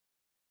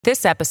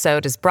This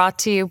episode is brought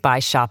to you by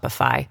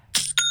Shopify.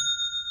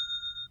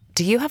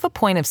 Do you have a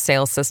point of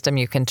sale system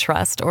you can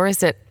trust, or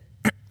is it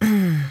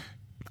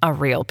a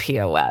real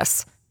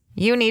POS?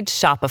 You need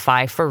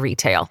Shopify for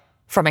retail.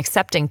 From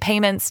accepting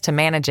payments to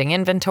managing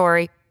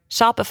inventory,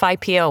 Shopify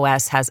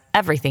POS has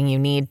everything you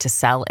need to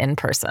sell in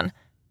person.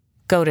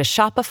 Go to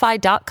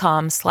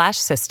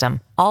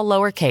shopify.com/system, all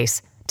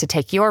lowercase, to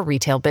take your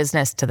retail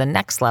business to the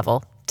next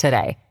level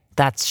today.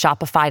 That's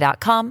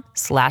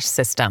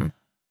shopify.com/system.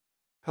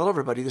 Hello,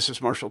 everybody. This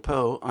is Marshall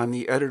Poe. I'm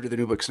the editor of the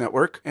New Books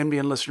Network.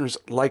 NBN listeners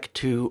like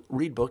to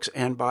read books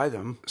and buy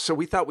them. So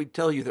we thought we'd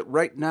tell you that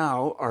right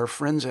now, our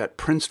friends at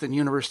Princeton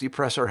University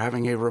Press are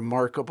having a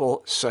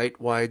remarkable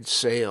site-wide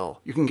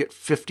sale. You can get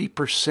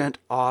 50%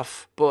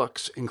 off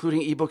books,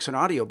 including ebooks and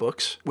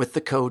audiobooks, with the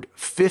code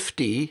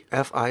 50,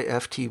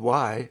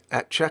 F-I-F-T-Y,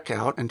 at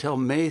checkout until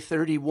May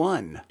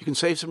 31. You can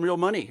save some real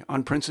money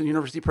on Princeton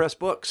University Press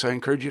books. I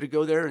encourage you to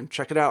go there and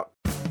check it out.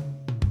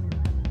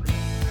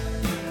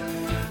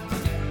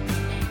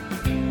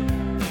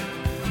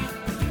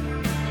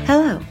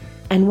 Hello,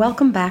 and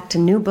welcome back to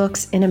New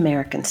Books in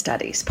American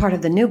Studies, part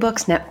of the New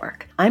Books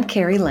Network. I'm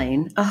Carrie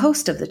Lane, a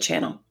host of the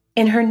channel.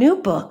 In her new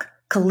book,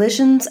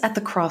 Collisions at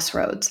the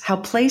Crossroads: How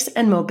Place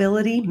and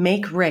Mobility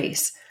Make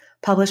Race,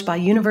 published by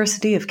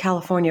University of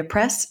California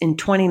Press in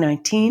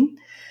 2019,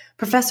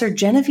 Professor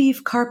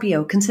Genevieve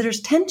Carpio considers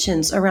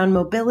tensions around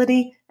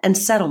mobility and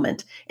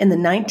settlement in the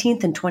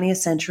 19th and 20th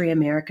century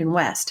American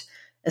West,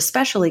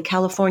 especially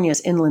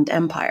California's Inland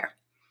Empire.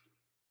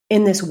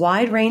 In this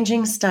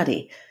wide-ranging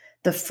study,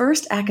 the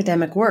first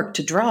academic work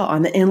to draw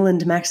on the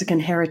Inland Mexican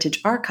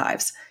Heritage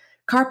Archives,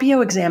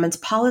 Carpio examines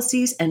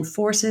policies and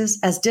forces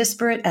as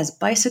disparate as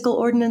bicycle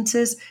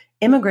ordinances,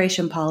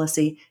 immigration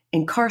policy,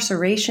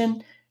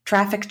 incarceration,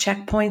 traffic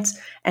checkpoints,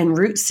 and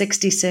Route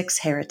 66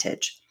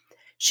 heritage.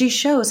 She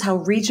shows how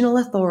regional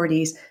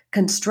authorities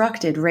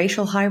constructed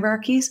racial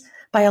hierarchies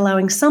by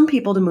allowing some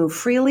people to move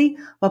freely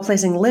while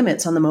placing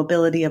limits on the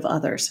mobility of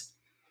others.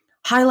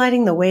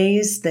 Highlighting the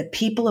ways that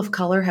people of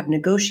color have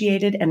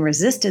negotiated and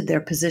resisted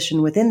their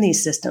position within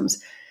these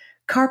systems,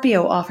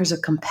 Carpio offers a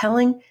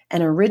compelling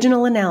and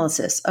original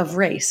analysis of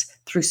race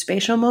through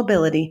spatial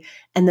mobility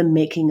and the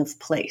making of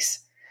place.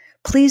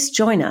 Please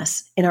join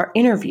us in our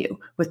interview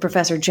with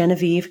Professor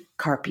Genevieve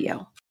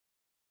Carpio.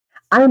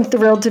 I am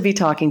thrilled to be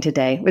talking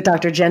today with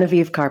Dr.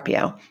 Genevieve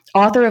Carpio,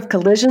 author of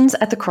Collisions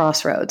at the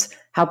Crossroads: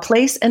 How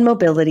Place and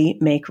Mobility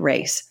Make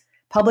Race,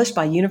 published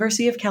by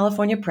University of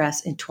California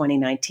Press in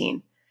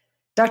 2019.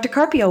 Dr.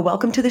 Carpio,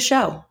 welcome to the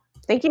show.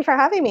 Thank you for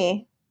having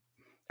me.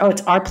 Oh,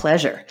 it's our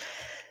pleasure.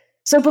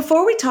 So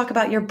before we talk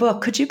about your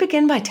book, could you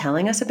begin by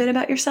telling us a bit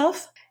about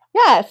yourself?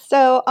 Yeah,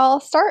 so I'll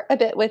start a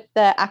bit with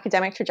the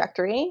academic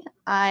trajectory.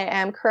 I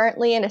am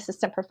currently an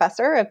assistant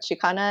professor of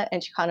Chicana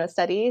and Chicano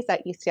Studies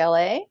at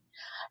UCLA,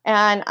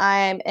 and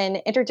I'm an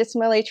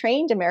interdisciplinarily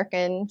trained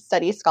American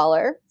Studies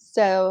scholar.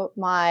 So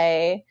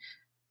my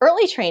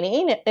early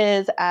training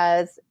is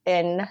as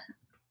an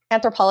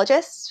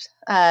anthropologist.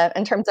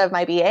 In terms of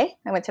my BA,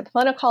 I went to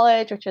Pomona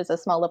College, which is a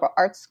small liberal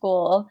arts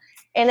school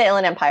in the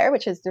Inland Empire,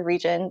 which is the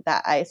region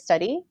that I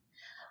study.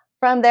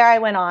 From there, I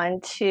went on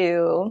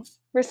to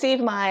receive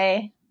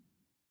my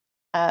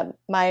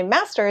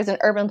master's in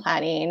urban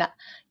planning.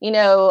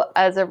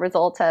 As a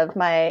result of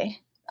my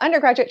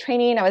undergraduate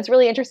training, I was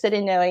really interested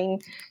in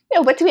knowing,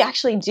 what do we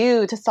actually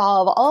do to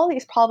solve all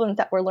these problems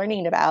that we're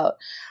learning about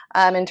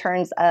in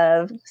terms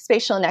of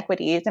spatial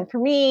inequities. And for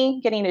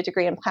me, getting a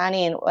degree in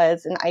planning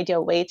was an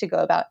ideal way to go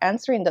about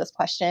answering those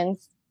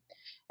questions.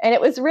 And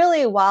it was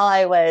really while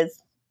I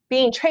was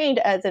being trained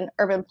as an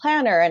urban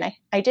planner, and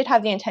I did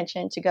have the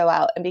intention to go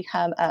out and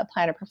become a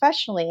planner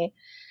professionally,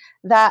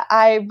 that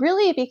I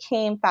really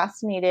became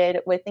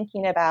fascinated with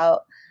thinking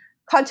about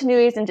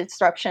continuities and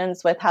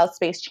disruptions with how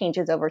space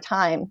changes over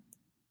time.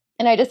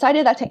 And I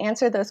decided that to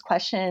answer those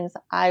questions,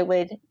 I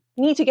would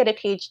need to get a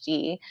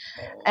PhD.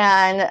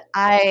 And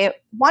I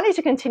wanted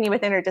to continue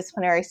with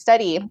interdisciplinary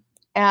study.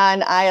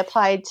 And I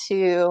applied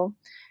to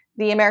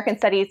the American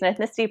Studies and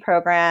Ethnicity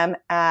program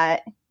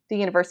at the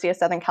University of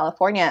Southern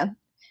California.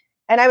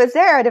 And I was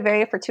there at a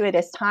very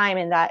fortuitous time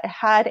in that it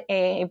had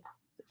a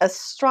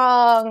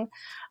strong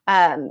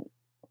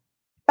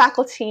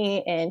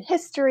faculty in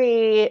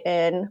history,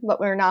 in what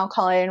we're now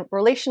calling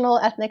relational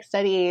ethnic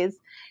studies,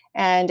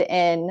 and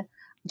in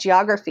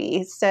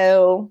geography.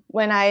 So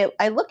when I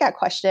look at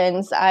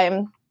questions,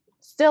 I'm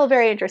still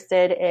very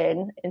interested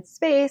in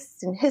space,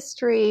 in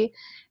history,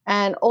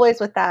 and always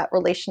with that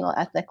relational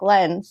ethnic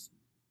lens.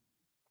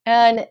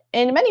 And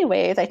in many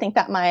ways, I think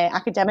that my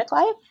academic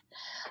life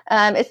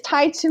is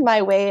tied to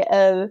my way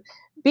of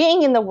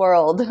being in the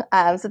world.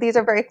 So these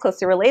are very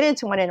closely related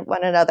to one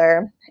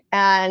another.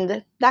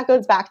 And that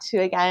goes back to,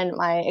 again,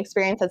 my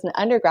experience as an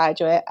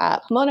undergraduate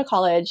at Pomona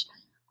College.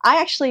 I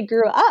actually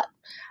grew up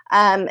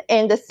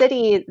in the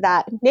city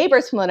that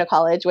neighbors Pomona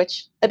College,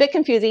 which a bit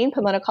confusing.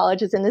 Pomona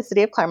College is in the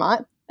city of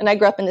Claremont, and I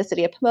grew up in the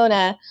city of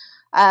Pomona.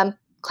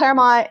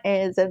 Claremont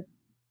is a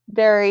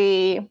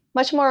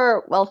much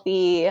more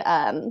wealthy,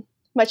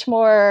 much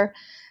more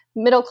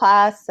middle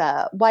class,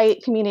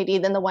 white community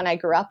than the one I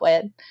grew up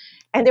with.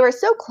 And they were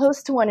so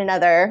close to one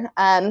another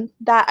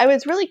that I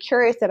was really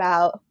curious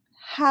about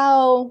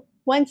how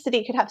one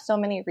city could have so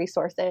many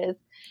resources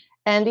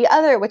and the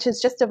other, which is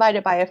just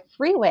divided by a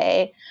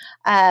freeway,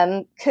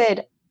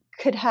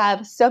 could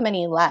have so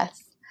many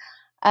less.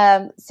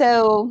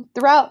 So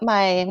throughout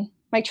my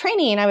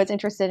training, I was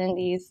interested in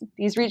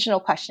these regional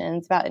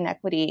questions about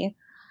inequity.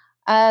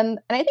 And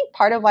I think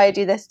part of why I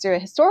do this through a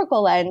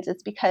historical lens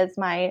is because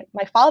my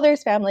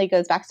father's family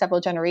goes back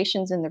several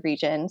generations in the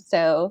region.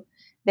 So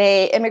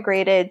they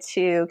immigrated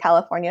to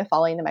California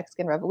following the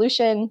Mexican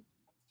Revolution.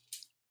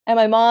 And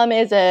my mom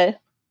is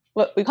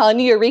what we call a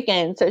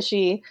Nuyorican. So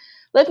she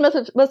lived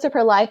most of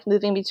her life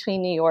moving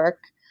between New York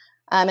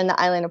and the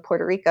island of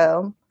Puerto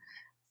Rico.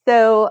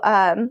 So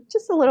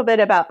just a little bit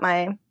about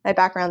my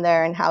background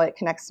there and how it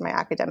connects to my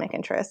academic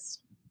interests.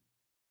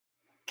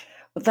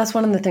 Well, that's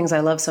one of the things I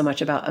love so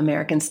much about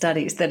American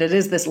studies, that it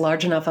is this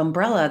large enough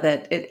umbrella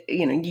that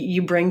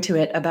you bring to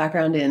it a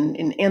background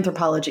in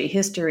anthropology,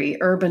 history,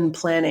 urban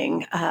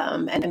planning,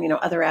 and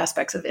other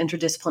aspects of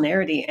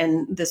interdisciplinarity.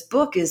 And this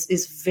book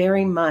is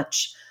very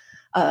much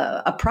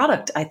a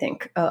product, I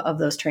think, of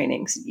those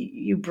trainings.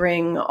 You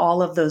bring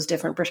all of those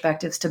different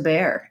perspectives to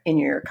bear in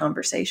your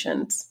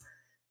conversations.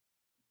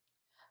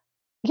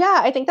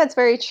 Yeah, I think that's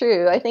very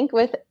true. I think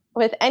with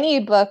any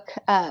book,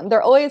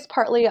 they're always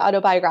partly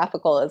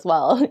autobiographical as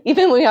well,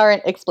 even when we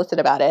aren't explicit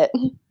about it.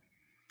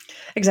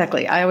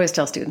 Exactly. I always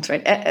tell students,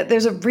 right,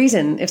 there's a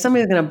reason if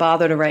somebody's going to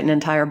bother to write an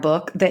entire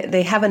book,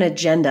 they have an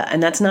agenda,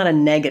 and that's not a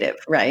negative,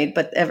 right?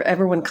 But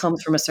everyone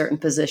comes from a certain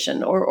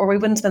position, or we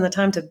wouldn't spend the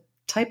time to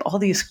type all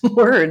these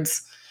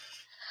words.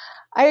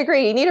 I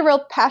agree. You need a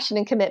real passion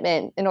and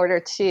commitment in order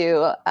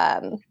to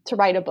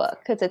write a book,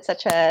 because it's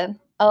such a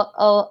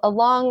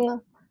long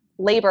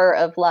labor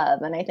of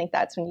love. And I think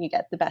that's when you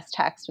get the best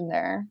text,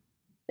 when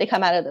they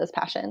come out of those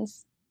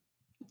passions.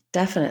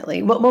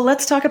 Definitely. Well,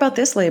 let's talk about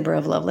this labor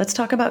of love. Let's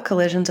talk about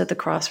Collisions at the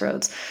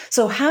Crossroads.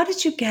 So how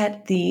did you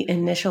get the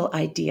initial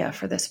idea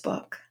for this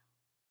book?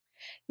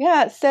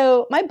 Yeah,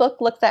 so my book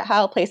looks at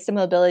how place and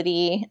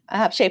mobility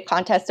have shaped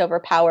contests over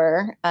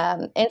power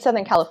in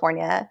Southern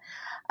California.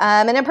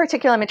 And in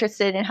particular, I'm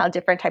interested in how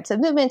different types of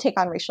movement take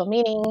on racial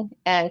meaning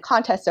and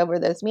contest over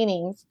those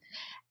meanings.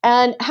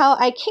 And how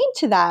I came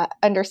to that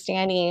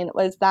understanding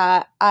was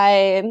that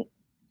as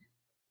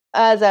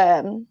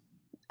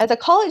a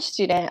college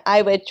student,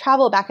 I would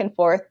travel back and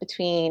forth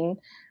between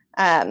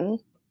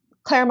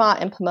Claremont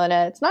and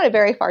Pomona. It's not a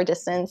very far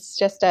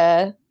distance,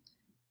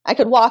 I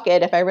could walk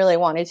it if I really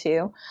wanted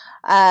to,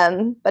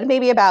 but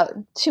maybe about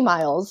 2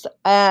 miles.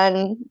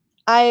 And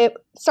I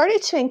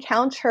started to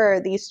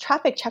encounter these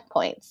traffic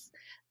checkpoints.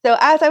 So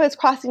as I was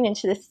crossing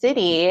into the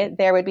city,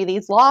 there would be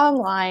these long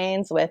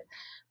lines with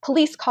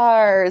police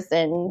cars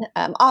and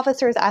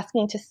officers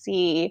asking to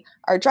see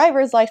our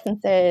driver's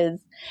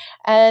licenses.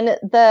 And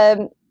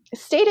the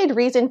stated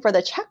reason for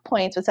the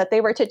checkpoints was that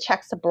they were to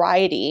check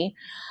sobriety.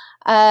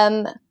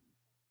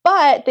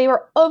 But they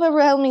were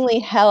overwhelmingly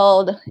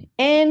held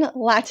in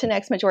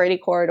Latinx majority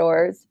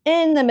corridors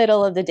in the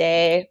middle of the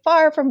day,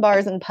 far from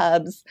bars and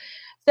pubs.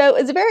 So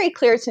it was very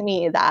clear to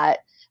me that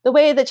the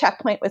way the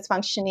checkpoint was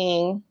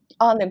functioning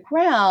on the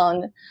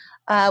ground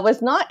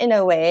was not in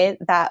a way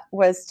that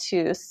was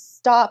to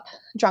stop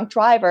drunk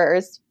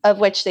drivers, of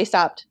which they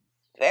stopped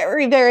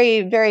very,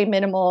 very, very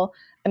minimal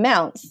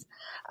amounts,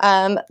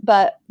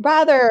 but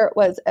rather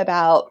was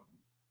about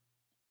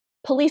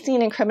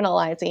policing and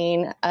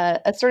criminalizing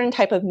a certain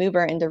type of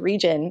mover in the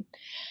region.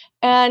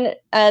 And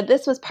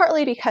this was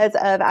partly because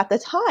of, at the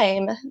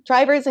time,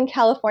 drivers in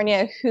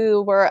California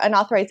who were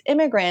unauthorized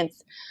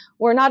immigrants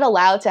were not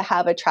allowed to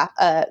have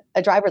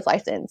a driver's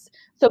license.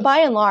 So by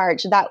and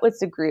large, that was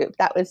the group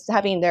that was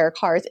having their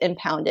cars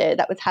impounded,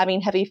 that was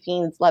having heavy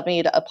fees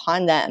levied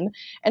upon them.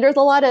 And there's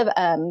a lot of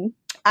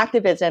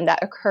activism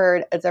that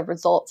occurred as a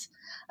result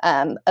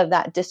of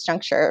that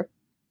disjuncture.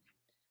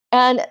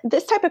 And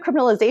this type of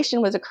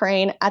criminalization was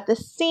occurring at the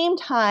same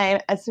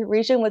time as the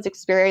region was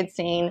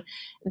experiencing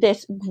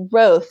this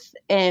growth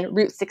in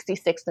Route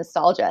 66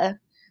 nostalgia.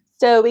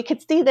 So we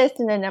could see this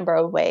in a number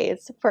of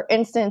ways. For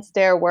instance,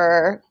 there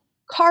were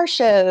car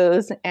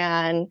shows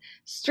and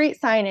street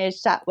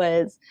signage that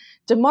was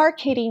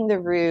demarcating the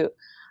route.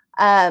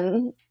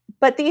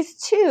 But these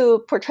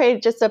two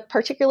portrayed just a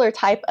particular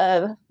type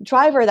of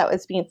driver that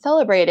was being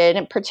celebrated.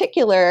 In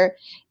particular,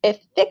 it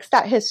fixed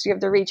that history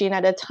of the region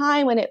at a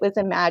time when it was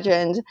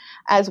imagined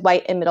as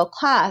white and middle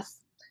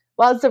class,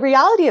 while the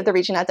reality of the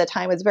region at the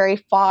time was very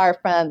far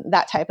from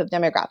that type of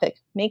demographic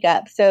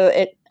makeup. So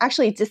it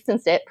actually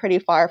distanced it pretty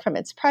far from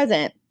its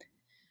present.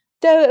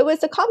 So it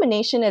was a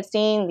combination of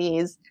seeing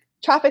these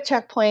traffic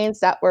checkpoints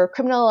that were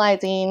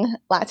criminalizing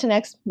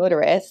Latinx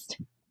motorists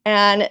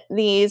and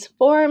these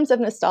forms of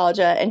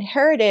nostalgia and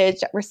heritage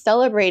that were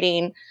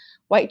celebrating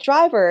white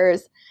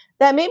drivers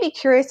that made me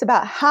curious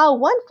about how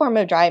one form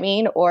of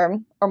driving,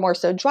 or more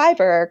so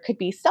driver, could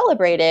be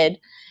celebrated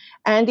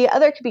and the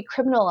other could be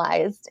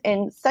criminalized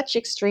in such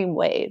extreme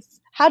ways.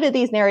 how did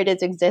these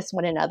narratives exist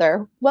one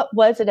another? What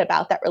was it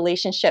about that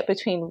relationship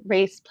between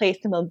race, place,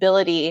 and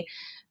mobility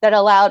that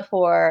allowed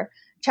for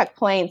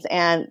checkpoints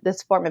and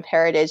this form of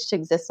heritage to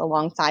exist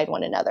alongside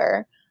one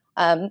another?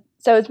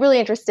 So I was really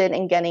interested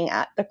in getting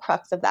at the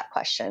crux of that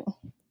question.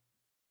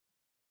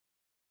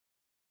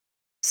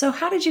 So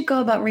how did you go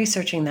about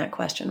researching that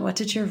question? What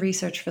did your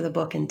research for the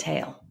book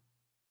entail?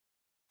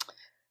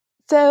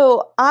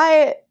 So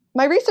my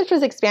research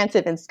was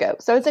expansive in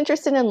scope. So I was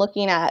interested in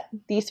looking at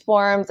these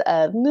forms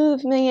of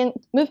movement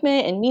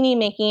and meaning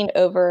making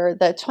over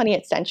the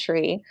 20th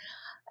century.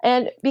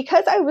 And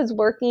because I was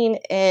working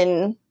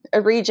in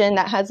a region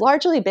that has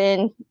largely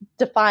been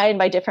defined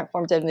by different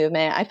forms of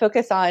movement, I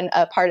focus on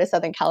a part of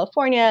Southern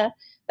California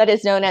that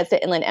is known as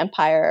the Inland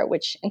Empire,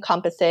 which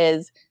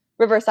encompasses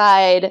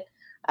Riverside,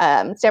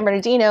 San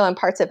Bernardino, and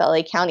parts of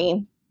LA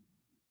County.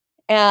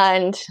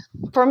 And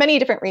for many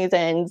different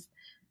reasons,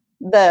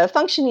 the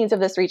functionings of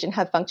this region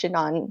have functioned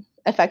on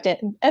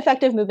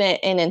effective movement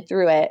in and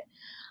through it.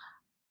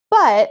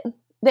 But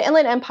the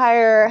Inland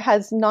Empire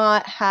has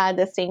not had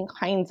the same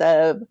kinds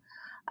of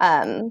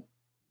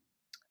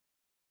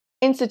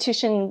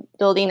institution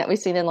building that we've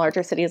seen in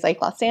larger cities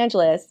like Los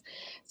Angeles.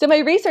 So my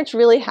research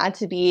really had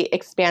to be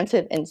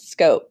expansive in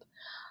scope.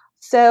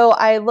 So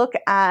I look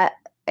at,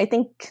 I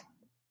think,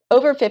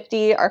 over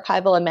 50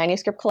 archival and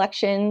manuscript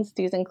collections.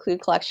 These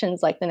include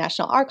collections like the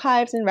National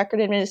Archives and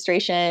Record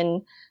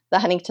Administration, the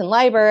Huntington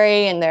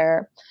Library and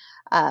their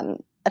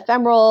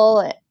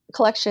ephemeral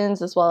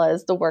collections, as well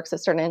as the works of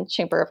certain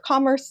Chamber of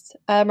Commerce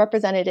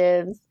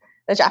representatives,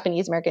 the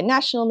Japanese American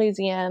National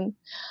Museum.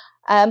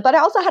 But I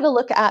also had to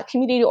look at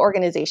community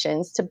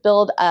organizations to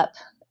build up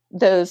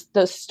those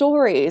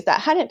stories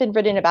that hadn't been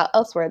written about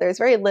elsewhere. There's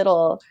very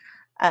little,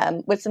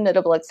 with some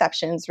notable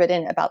exceptions,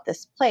 written about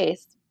this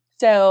place.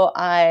 So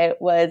I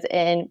was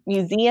in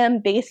museum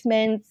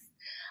basements,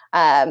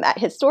 at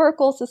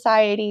historical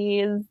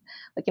societies,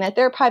 looking at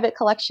their private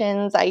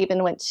collections. I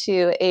even went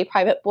to a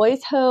private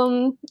boys'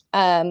 home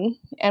and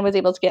was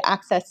able to get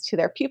access to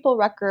their pupil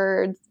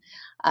records,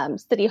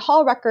 city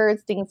hall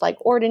records, things like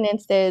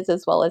ordinances,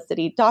 as well as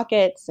city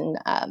dockets and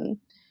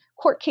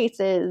court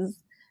cases.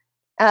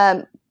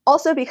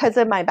 Also, because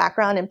of my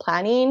background in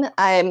planning,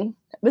 I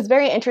was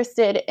very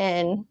interested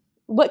in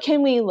what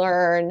can we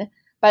learn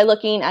by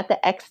looking at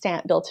the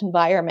extant built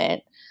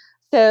environment.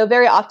 So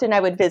very often I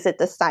would visit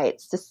the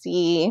sites to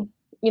see,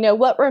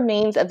 what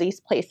remains of these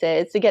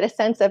places, to get a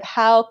sense of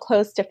how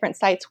close different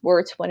sites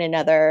were to one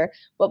another,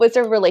 what was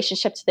their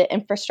relationship to the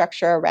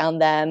infrastructure around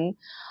them.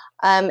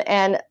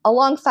 And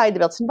alongside the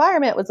built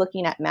environment was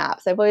looking at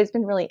maps. I've always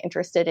been really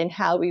interested in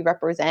how we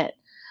represent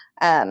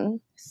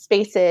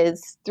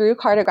spaces through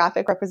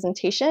cartographic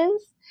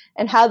representations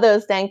and how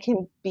those then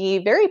can be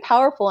very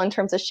powerful in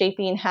terms of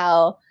shaping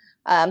how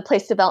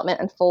place development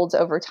unfolds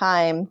over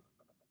time.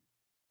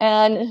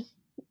 And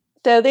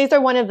so these are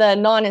one of the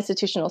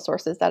non-institutional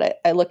sources that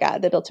I look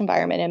at, the built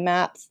environment and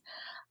maps.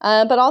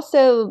 But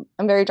also,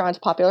 I'm very drawn to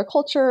popular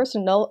culture,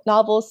 so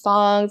novels,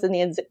 songs, and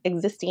the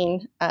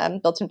existing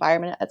built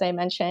environment, as I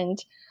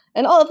mentioned.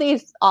 And all of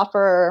these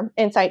offer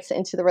insights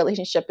into the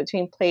relationship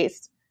between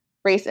place,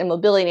 race, and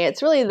mobility.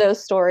 It's really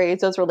those stories,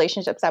 those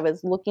relationships I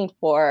was looking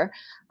for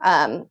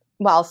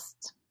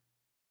whilst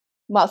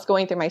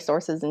going through my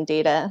sources and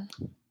data.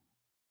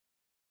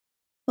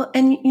 Well,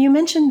 and you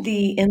mentioned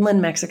the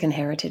Inland Mexican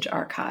Heritage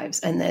Archives,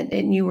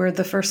 and you were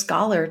the first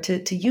scholar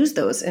to use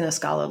those in a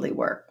scholarly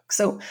work.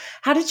 So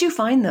how did you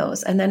find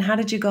those? And then how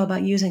did you go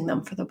about using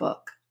them for the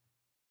book?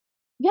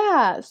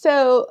 Yeah,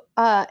 so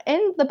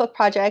in the book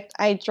project,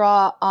 I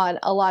draw on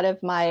a lot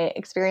of my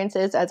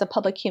experiences as a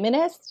public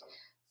humanist.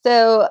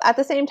 So at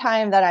the same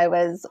time that I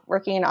was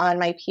working on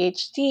my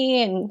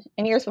PhD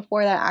and years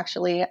before that,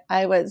 actually,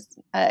 I was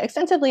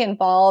extensively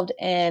involved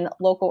in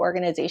local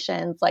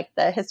organizations like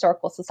the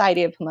Historical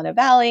Society of Pomona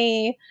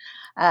Valley,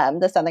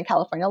 the Southern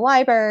California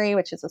Library,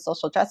 which is a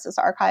social justice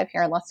archive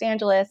here in Los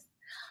Angeles.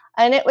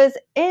 And it was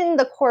in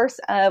the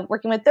course of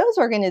working with those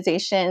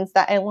organizations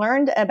that I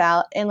learned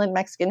about Inland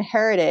Mexican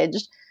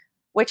heritage,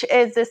 which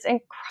is this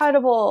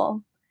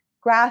incredible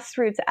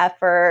grassroots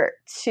effort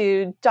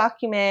to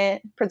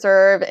document,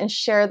 preserve, and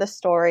share the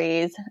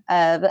stories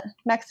of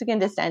Mexican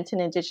descent and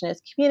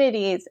indigenous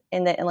communities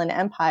in the Inland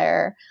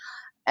Empire.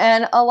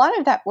 And a lot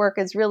of that work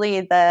is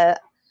really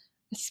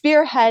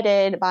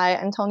spearheaded by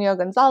Antonio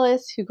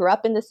Gonzalez, who grew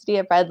up in the city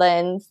of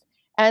Redlands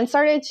and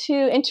started to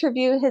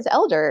interview his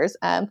elders,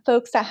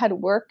 folks that had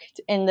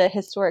worked in the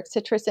historic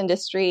citrus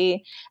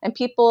industry and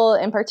people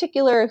in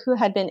particular who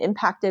had been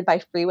impacted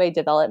by freeway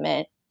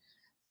development.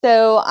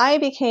 So I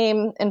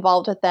became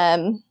involved with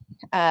them,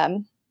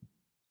 I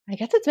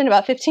guess it's been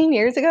about 15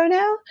 years ago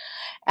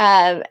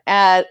now,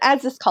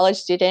 as this college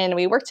student.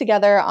 We worked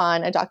together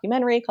on a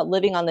documentary called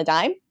Living on the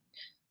Dime,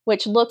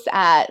 which looks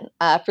at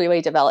freeway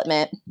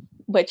development,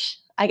 which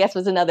I guess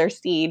was another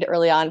seed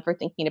early on for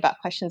thinking about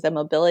questions of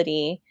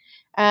mobility.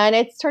 And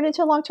it's turned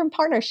into a long-term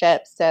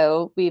partnership.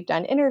 So we've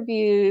done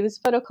interviews,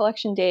 photo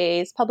collection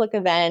days, public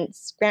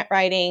events, grant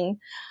writing,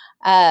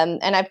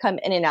 and I've come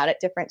in and out at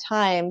different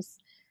times.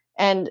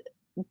 And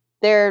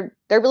they're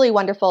really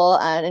wonderful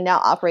and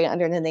now operate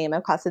under the name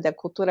of Casa de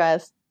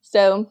Culturas.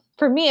 So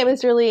for me, it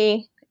was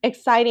really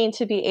exciting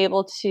to be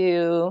able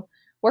to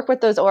work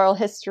with those oral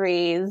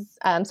histories,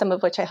 some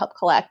of which I helped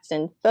collect,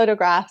 and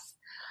photographs,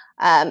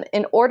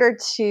 in order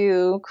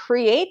to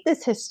create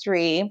this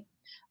history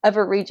of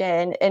a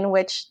region in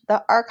which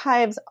the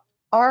archives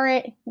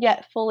aren't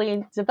yet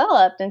fully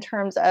developed in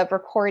terms of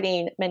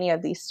recording many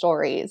of these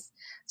stories.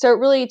 So it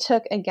really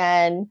took,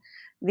 again,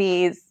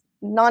 these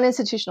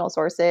non-institutional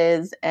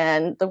sources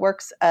and the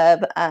works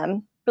of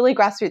really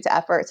grassroots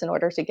efforts in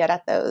order to get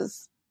at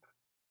those.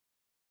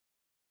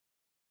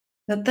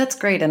 That's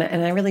great. And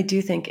I really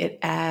do think it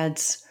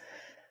adds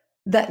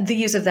that the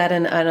use of that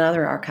and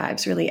other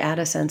archives really add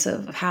a sense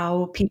of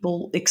how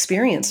people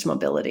experienced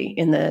mobility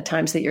in the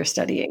times that you're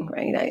studying,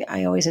 right?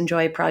 I always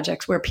enjoy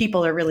projects where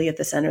people are really at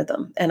the center of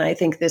them. And I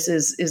think this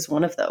is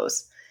one of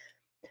those.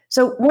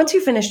 So once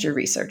you finished your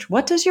research,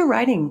 what does your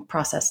writing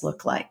process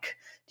look like?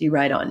 Do you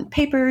write on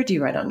paper? Do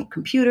you write on a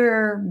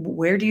computer?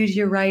 Where do you do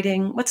your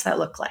writing? What's that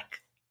look like?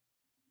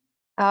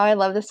 Oh, I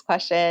love this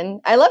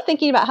question. I love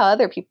thinking about how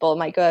other people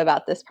might go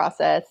about this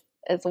process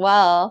as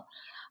well.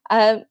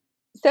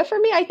 So for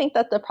me, I think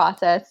that the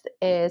process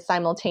is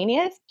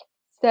simultaneous.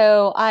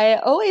 So I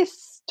always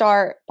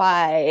start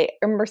by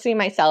immersing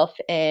myself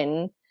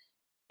in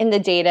the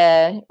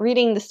data,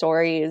 reading the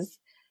stories,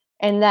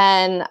 and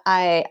then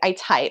I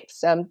type.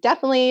 So I'm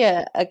definitely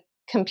a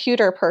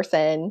computer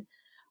person.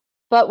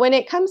 But when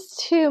it comes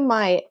to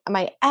my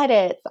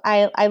edits,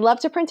 I love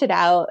to print it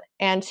out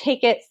and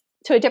take it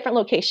to a different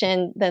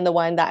location than the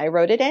one that I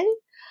wrote it in.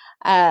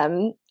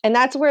 And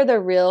that's where the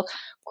real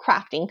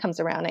crafting comes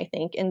around, I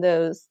think, in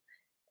those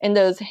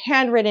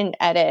handwritten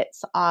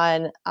edits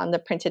on the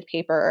printed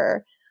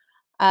paper.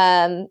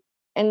 And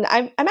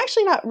I'm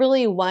actually not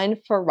really one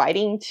for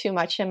writing too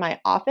much in my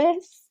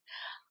office,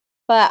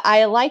 but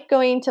I like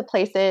going to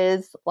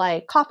places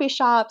like coffee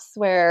shops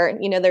where,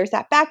 there's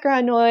that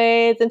background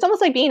noise. It's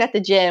almost like being at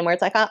the gym where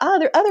it's like,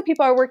 other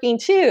people are working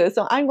too,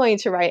 so I'm going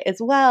to write as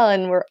well.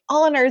 And we're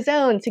all in our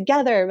zone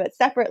together, but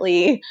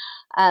separately,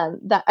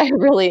 that I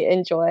really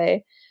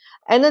enjoy.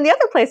 And then the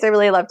other place I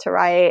really love to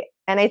write,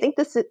 and I think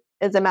this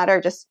is a matter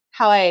of just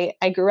how I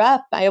grew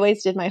up. I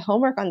always did my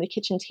homework on the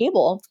kitchen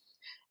table.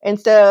 And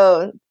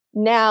so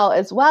now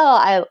as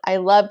well, I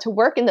love to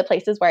work in the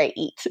places where I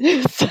eat.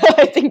 So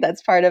I think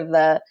that's part of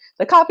the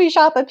coffee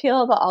shop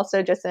appeal, but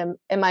also just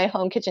in my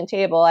home kitchen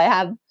table. I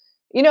have,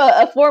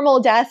 a formal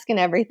desk and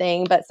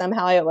everything, but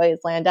somehow I always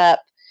land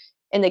up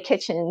in the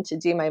kitchen to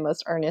do my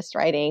most earnest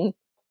writing.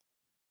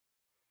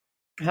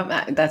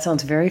 That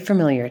sounds very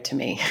familiar to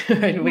me.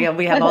 We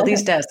have all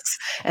these desks,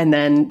 and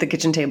then the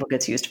kitchen table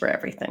gets used for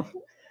everything.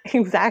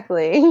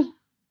 Exactly.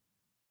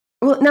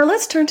 Well, now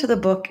let's turn to the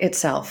book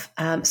itself.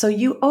 So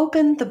you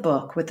opened the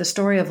book with the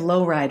story of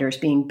lowriders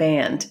being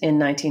banned in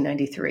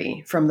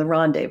 1993 from the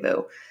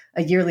Rendezvous,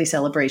 a yearly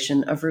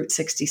celebration of Route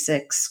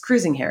 66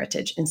 cruising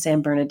heritage in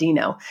San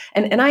Bernardino.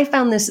 And I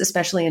found this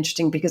especially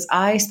interesting because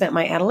I spent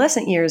my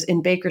adolescent years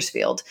in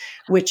Bakersfield,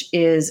 which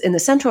is in the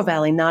Central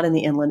Valley, not in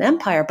the Inland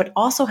Empire, but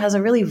also has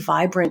a really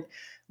vibrant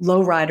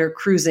lowrider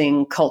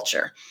cruising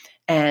culture.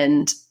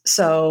 And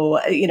so,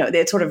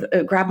 it sort of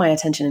grabbed my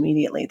attention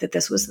immediately that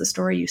this was the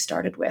story you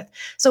started with.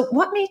 So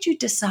what made you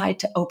decide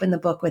to open the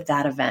book with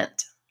that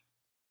event?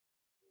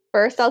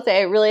 First, I'll say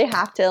I really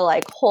have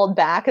to hold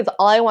back because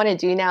all I want to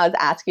do now is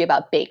ask you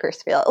about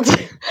Bakersfield.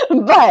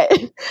 But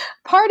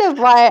part of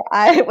why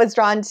I was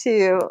drawn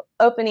to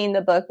opening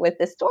the book with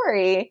this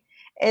story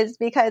is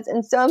because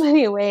in so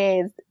many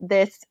ways,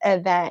 this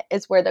event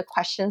is where the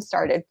question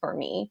started for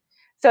me.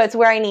 So it's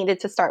where I needed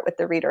to start with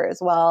the reader as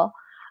well.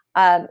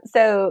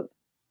 So,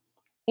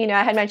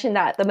 I had mentioned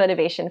that the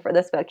motivation for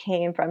this book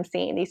came from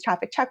seeing these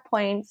traffic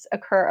checkpoints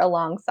occur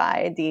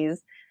alongside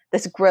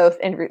this growth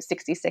in Route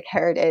 66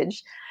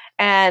 heritage.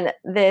 And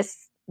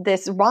this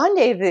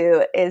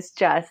rendezvous is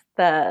just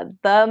the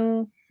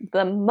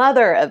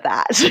mother of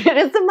that. It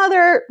is the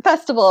mother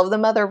festival of the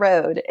Mother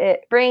Road.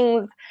 It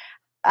brings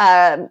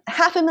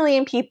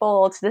 500,000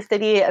 people to the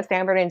city of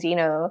San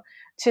Bernardino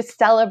to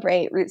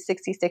celebrate Route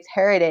 66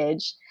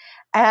 heritage.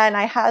 And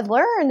I had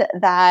learned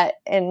that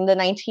in the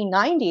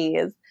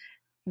 1990s,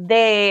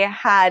 they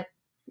had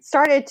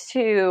started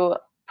to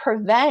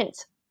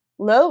prevent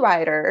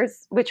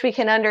lowriders, which we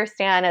can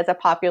understand as a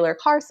popular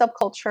car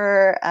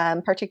subculture,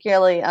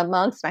 particularly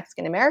amongst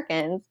Mexican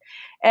Americans.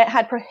 It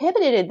had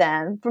prohibited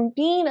them from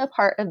being a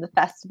part of the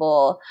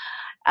festival.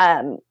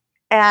 And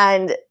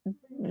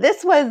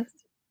this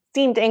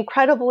seemed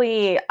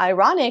incredibly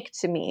ironic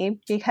to me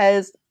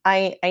because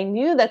I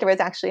knew that there was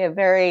actually a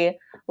very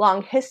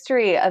long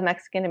history of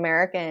Mexican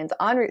Americans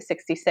on Route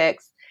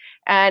 66,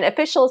 and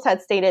officials had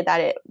stated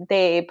that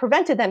they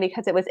prevented them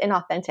because it was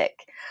inauthentic.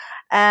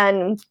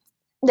 And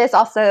this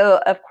also,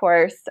 of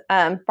course,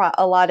 brought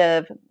a lot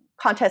of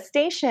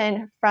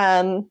contestation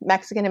from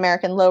Mexican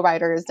American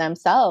lowriders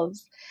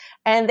themselves.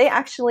 And they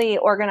actually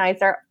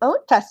organized their own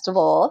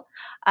festival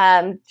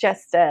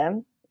just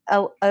a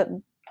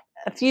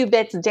few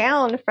bits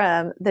down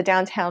from the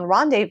downtown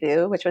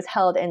Rendezvous, which was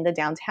held in the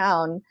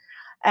downtown.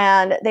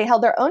 And they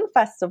held their own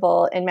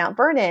festival in Mount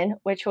Vernon,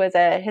 which was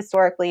a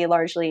historically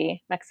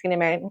largely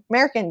Mexican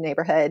American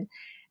neighborhood.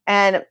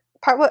 And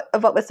part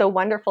of what was so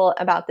wonderful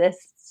about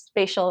this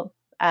spatial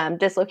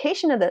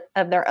dislocation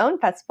of their own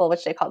festival,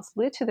 which they called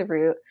Salute to the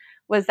Root,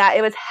 was that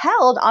it was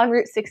held on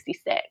Route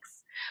 66,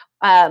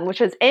 which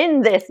was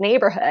in this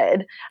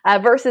neighborhood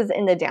versus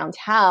in the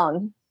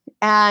downtown.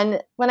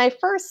 And when I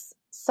first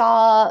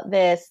saw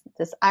this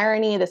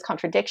irony, this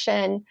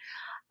contradiction,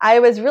 I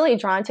was really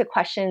drawn to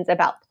questions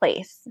about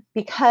place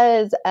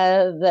because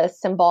of the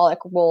symbolic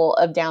role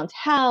of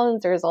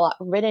downtowns. There's a lot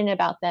written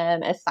about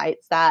them as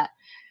sites that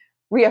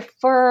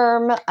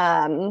reaffirm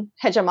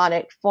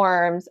hegemonic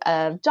forms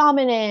of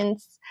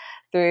dominance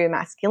through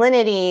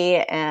masculinity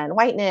and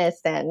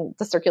whiteness and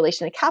the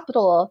circulation of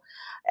capital.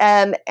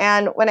 And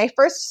when I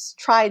first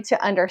tried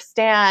to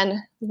understand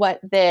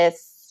what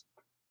this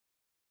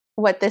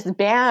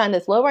ban,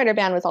 this lowrider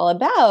ban, was all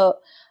about,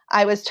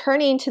 I was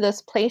turning to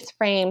those place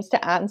frames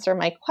to answer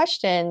my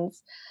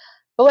questions.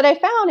 But what I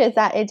found is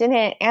that it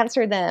didn't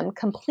answer them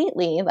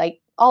completely. Like,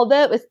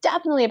 although it was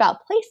definitely about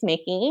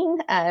placemaking,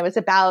 it was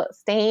about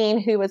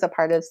saying who was a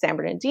part of San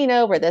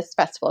Bernardino where this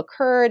festival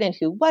occurred and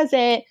who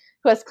wasn't,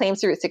 who has claims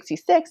to Route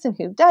 66 and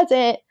who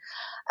doesn't.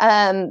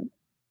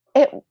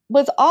 It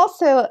was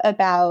also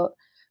about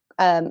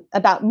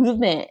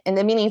movement and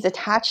the meanings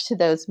attached to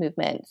those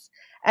movements.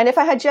 And if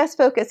I had just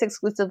focused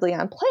exclusively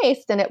on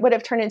place, then it would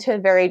have turned into a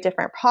very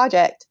different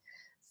project.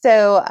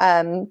 So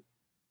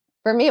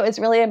for me, it was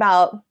really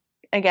about,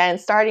 again,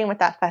 starting with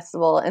that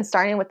festival and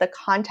starting with the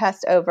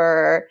contest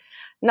over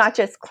not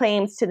just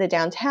claims to the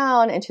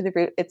downtown and to the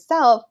route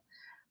itself,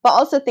 but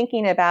also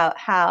thinking about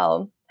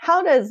how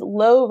does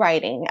low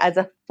riding as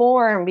a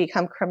form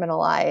become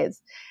criminalized?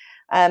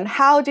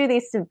 How do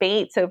these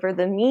debates over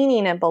the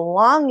meaning and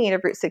belonging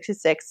of Route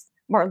 66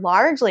 more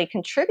largely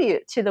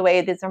contribute to the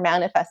way these are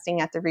manifesting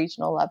at the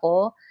regional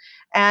level?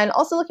 And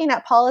also looking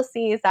at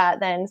policies that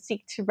then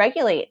seek to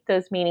regulate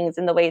those meanings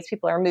in the ways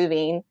people are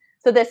moving.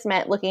 So this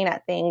meant looking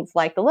at things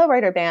like the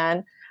lowrider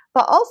ban,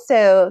 but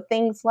also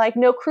things like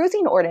no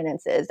cruising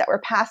ordinances that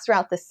were passed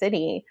throughout the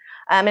city,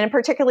 and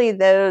particularly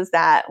those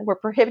that were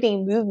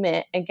prohibiting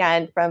movement,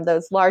 again, from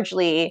those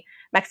largely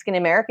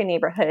Mexican-American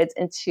neighborhoods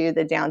into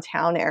the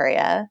downtown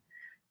area.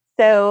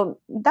 So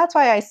that's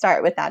why I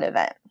start with that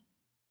event.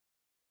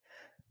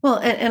 Well,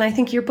 and I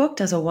think your book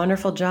does a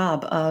wonderful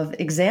job of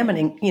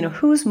examining,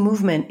 whose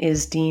movement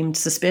is deemed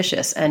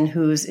suspicious and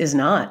whose is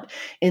not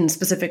in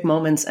specific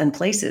moments and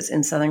places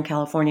in Southern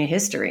California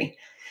history.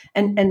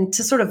 And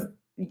to sort of,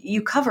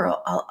 you cover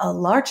a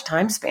large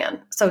time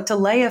span. So to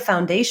lay a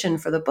foundation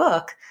for the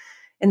book,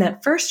 in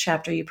that first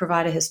chapter, you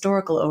provide a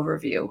historical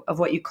overview of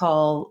what you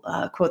call,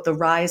 quote, the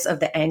rise of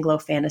the Anglo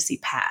fantasy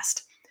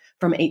past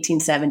from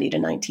 1870 to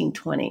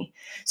 1920.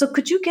 So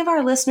could you give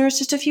our listeners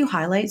just a few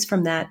highlights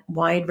from that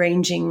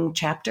wide-ranging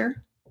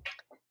chapter?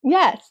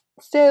 Yes.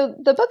 So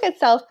the book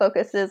itself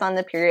focuses on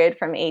the period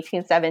from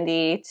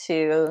 1870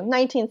 to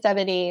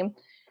 1970.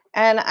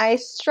 And I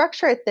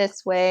structure it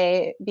this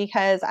way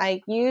because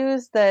I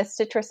use the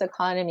citrus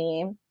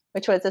economy,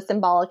 which was a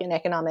symbolic and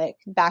economic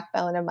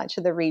backbone of much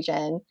of the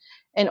region,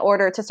 in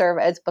order to serve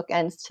as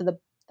bookends to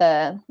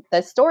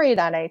the story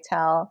that I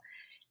tell.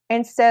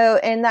 And so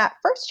in that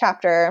first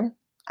chapter,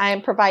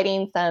 I'm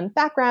providing some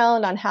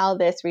background on how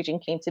this region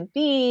came to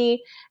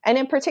be. And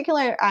in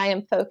particular, I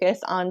am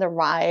focused on the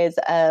rise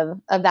of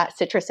that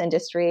citrus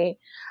industry,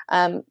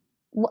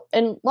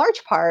 in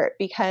large part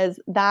because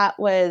that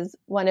was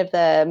one of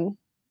the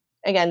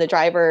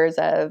drivers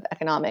of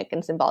economic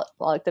and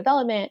symbolic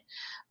development,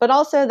 but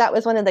also that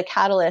was one of the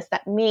catalysts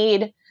that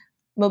made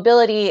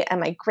mobility and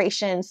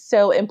migration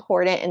so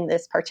important in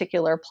this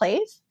particular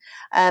place.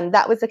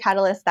 That was the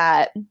catalyst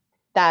that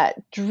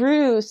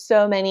drew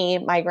so many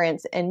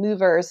migrants and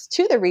movers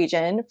to the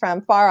region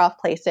from far off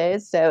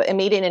places. So it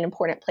made it an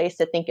important place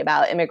to think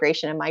about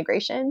immigration and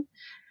migration,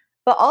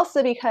 but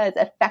also because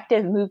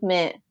effective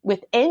movement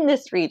within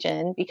this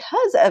region,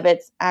 because of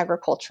its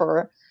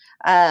agriculture,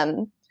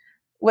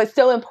 was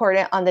so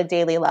important on the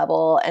daily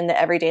level and the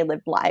everyday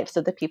lived lives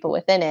of the people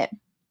within it.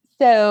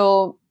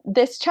 So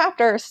this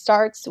chapter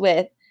starts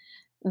with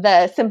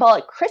the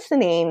symbolic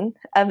christening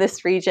of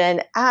this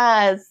region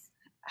as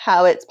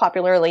how it's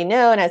popularly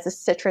known as the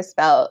Citrus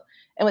Belt,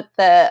 and with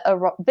the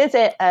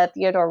visit of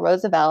Theodore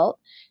Roosevelt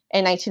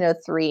in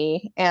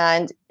 1903.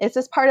 And it's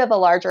as part of a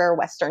larger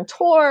Western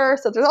tour.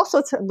 So there's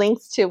also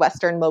links to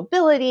Western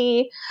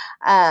mobility.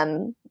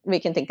 We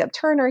can think of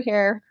Turner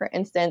here, for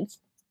instance.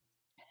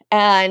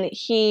 And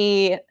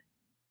he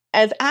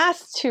is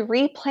asked to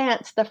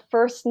replant the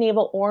first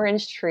navel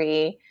orange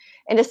tree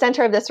in the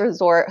center of this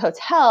resort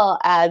hotel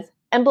as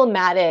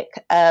emblematic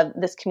of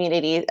this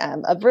community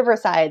of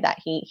Riverside that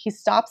he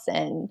stops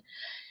in.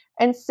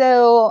 And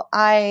so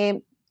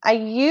I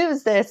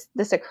use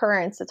this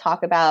occurrence to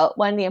talk about,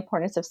 one, the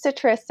importance of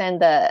citrus and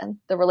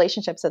the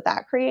relationships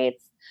that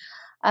creates,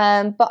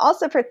 but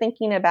also for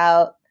thinking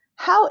about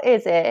how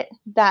is it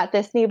that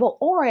this navel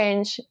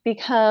orange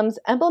becomes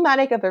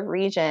emblematic of a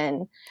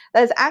region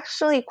that is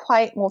actually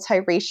quite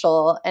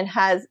multiracial and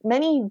has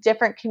many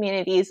different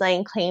communities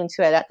laying claim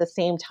to it at the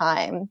same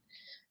time?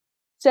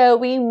 So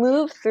we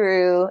move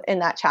through in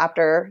that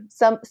chapter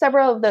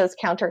several of those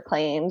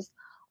counterclaims,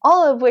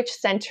 all of which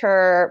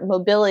center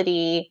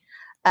mobility,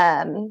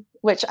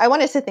 which I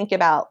want us to think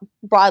about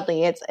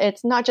broadly.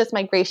 It's not just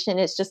migration,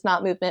 it's just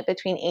not movement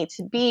between A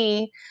to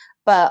B,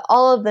 but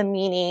all of the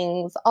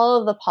meanings, all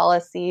of the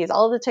policies,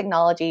 all of the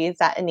technologies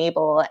that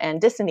enable and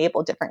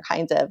disenable different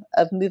kinds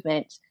of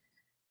movement.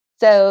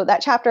 So that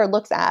chapter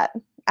looks at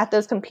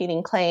those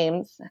competing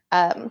claims.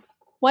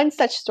 One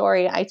such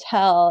story I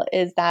tell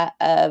is that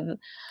of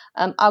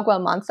Agua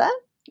Mansa,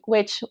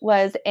 which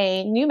was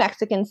a New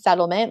Mexican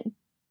settlement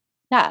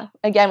that,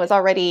 again, was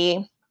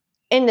already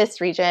in this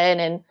region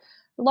and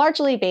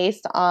largely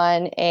based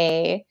on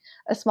a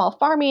small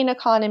farming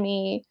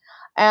economy.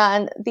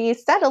 And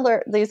these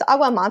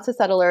Agua Mansa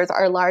settlers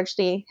are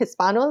largely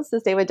Hispanos,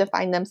 as they would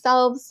define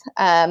themselves.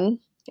 And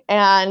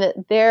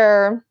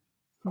their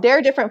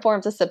different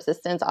forms of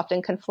subsistence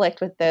often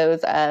conflict with those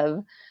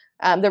of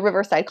the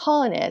Riverside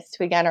colonists,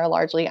 who again are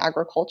largely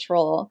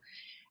agricultural.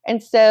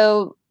 And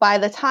so by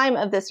the time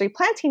of this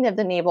replanting of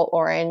the navel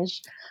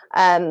orange,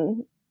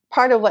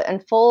 part of what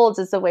unfolds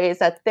is the ways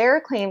that their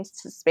claims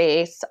to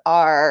space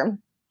are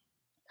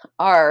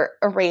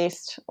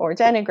erased or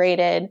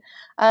denigrated,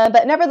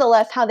 but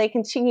nevertheless, how they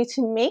continue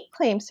to make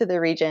claims to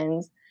the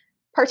regions,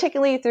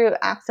 particularly through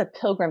acts of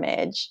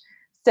pilgrimage.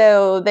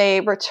 So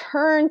they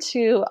return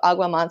to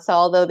Agua Mansa,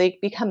 although they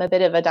become a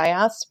bit of a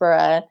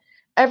diaspora,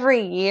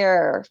 every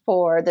year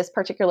for this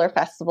particular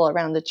festival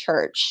around the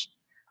church.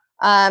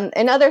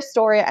 Another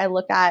story I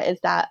look at is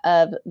that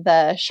of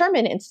the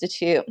Sherman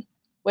Institute,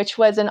 which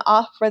was an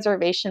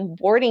off-reservation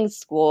boarding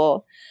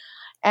school.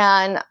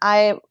 And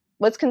I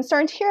was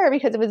concerned here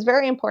because it was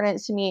very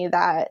important to me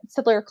that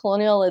settler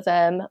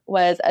colonialism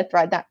was a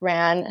thread that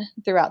ran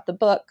throughout the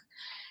book.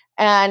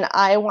 And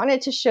I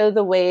wanted to show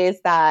the ways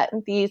that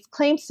these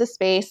claims to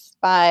space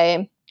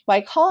by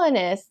white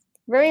colonists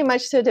very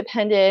much so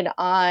depended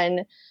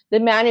on the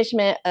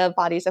management of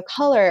bodies of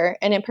color,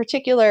 and in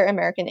particular,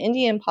 American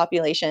Indian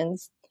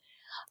populations.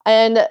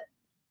 And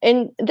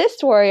in this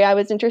story, I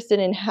was interested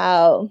in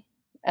how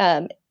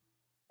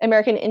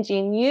American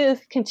Indian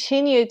youth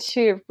continued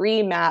to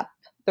remap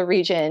the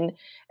region.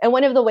 And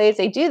one of the ways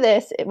they do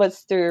this, it was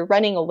through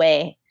running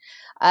away.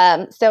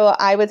 So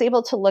I was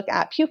able to look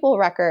at pupil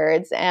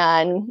records,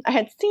 and I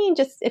had seen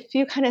just a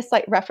few kind of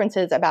slight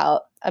references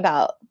about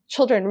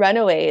children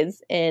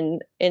runaways in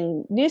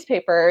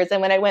newspapers.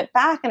 And when I went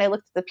back and I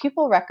looked at the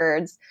pupil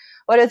records,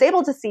 what I was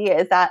able to see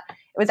is that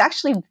it was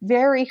actually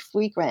very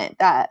frequent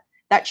that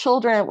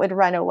children would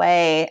run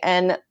away.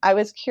 And I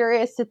was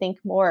curious to think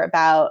more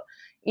about,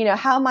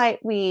 how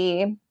might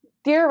we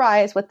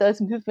theorize what those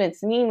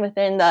movements mean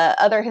within the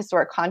other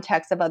historic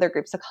context of other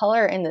groups of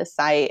color in this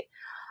site.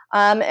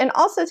 And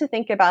also to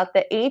think about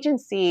the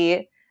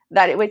agency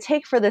that it would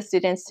take for the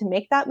students to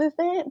make that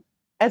movement,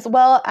 as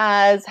well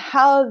as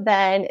how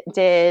then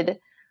did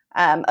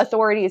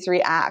authorities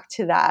react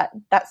to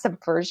that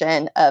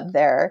subversion of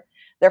their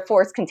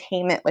forced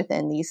containment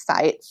within these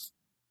sites.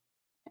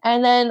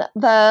 And then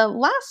the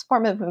last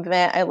form of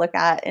movement I look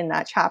at in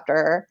that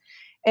chapter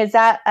is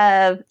that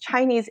of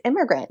Chinese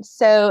immigrants.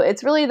 So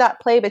it's really that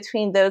play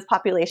between those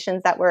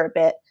populations that were a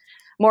bit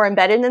more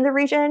embedded in the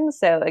region.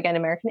 So again,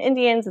 American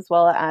Indians as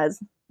well as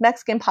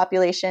Mexican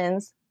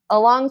populations,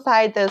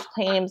 alongside those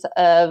claims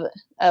of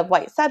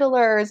white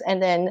settlers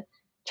and then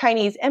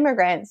Chinese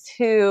immigrants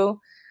who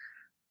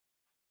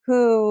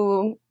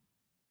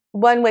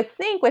one would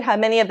think would have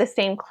many of the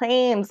same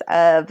claims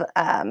of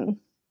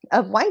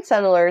white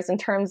settlers in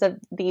terms of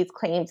these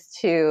claims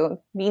to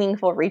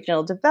meaningful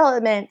regional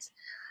development.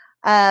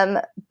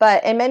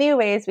 But in many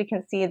ways, we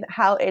can see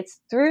how it's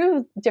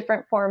through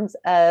different forms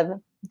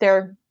of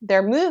their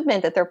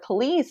movement that they're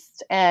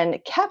policed and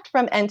kept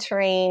from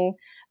entering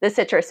the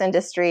citrus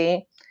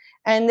industry.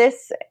 And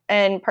this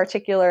in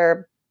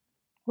particular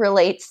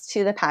relates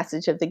to the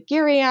passage of the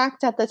Geary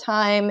Act at the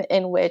time,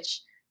 in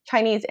which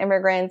Chinese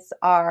immigrants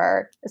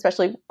or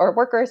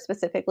workers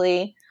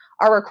specifically,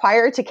 are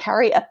required to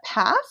carry a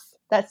pass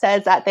that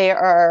says that they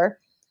are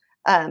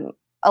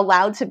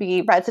allowed to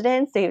be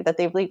residents, that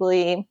they've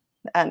legally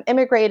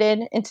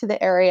immigrated into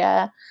the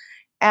area.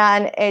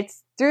 And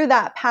it's through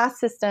that pass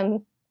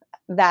system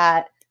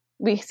that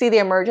we see the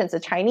emergence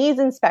of Chinese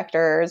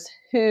inspectors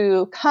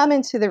who come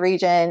into the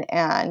region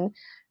and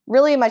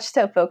really much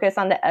so focus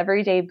on the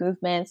everyday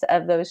movements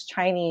of those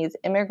Chinese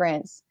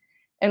immigrants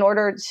in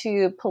order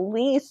to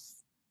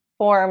police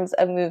forms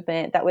of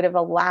movement that would have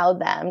allowed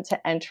them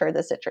to enter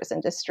the citrus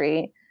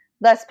industry,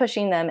 thus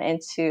pushing them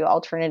into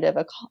alternative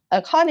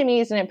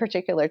economies, and in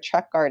particular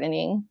truck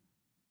gardening.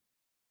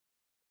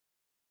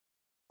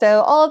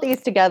 So all of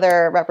these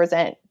together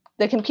represent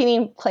the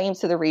competing claims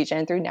to the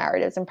region through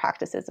narratives and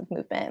practices of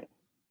movement.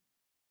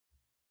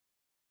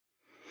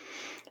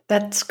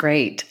 That's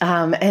great.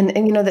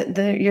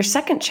 And your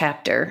second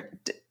chapter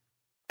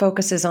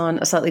focuses on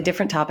a slightly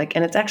different topic,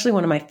 and it's actually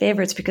one of my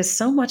favorites because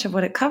so much of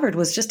what it covered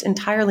was just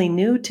entirely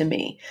new to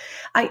me.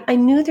 I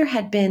knew there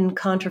had been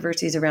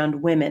controversies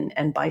around women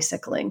and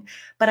bicycling,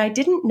 but I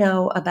didn't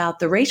know about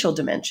the racial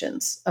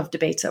dimensions of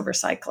debates over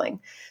cycling.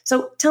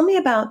 So tell me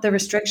about the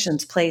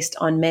restrictions placed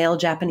on male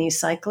Japanese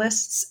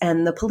cyclists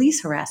and the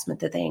police harassment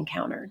that they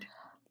encountered.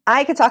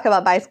 I could talk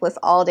about bicyclists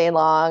all day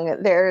long.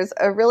 There's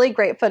a really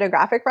great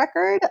photographic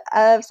record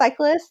of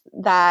cyclists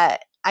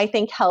that I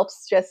think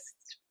helps just,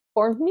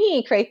 for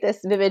me, create this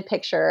vivid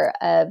picture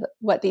of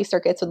what these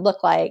circuits would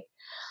look like.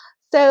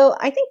 So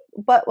I think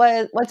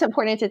what's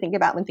important to think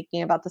about when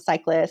thinking about the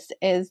cyclist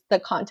is the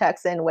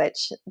context in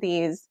which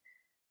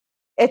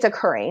it's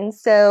occurring.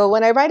 So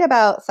when I write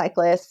about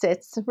cyclists,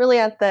 it's really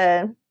at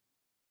the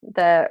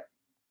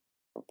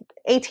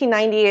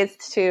 1890s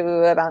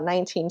to about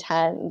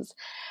 1910s.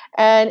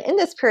 And in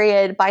this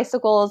period,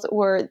 bicycles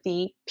were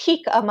the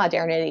peak of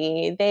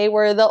modernity. They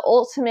were the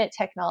ultimate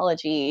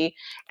technology.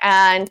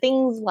 And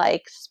things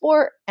like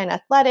sport and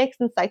athletics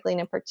and cycling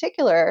in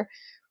particular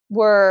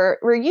were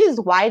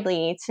used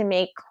widely to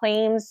make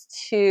claims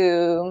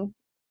to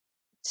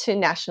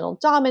national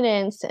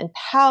dominance and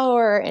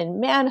power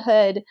and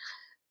manhood.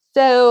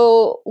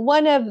 So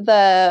one of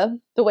the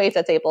ways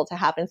that's able to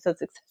happen so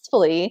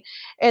successfully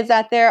is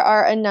that there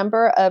are a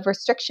number of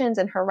restrictions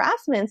and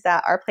harassments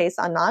that are placed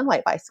on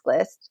non-white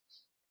bicyclists.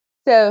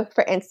 So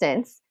for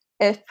instance,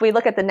 if we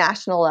look at the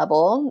national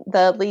level,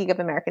 the League of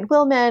American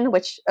Wheelmen,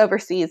 which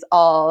oversees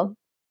all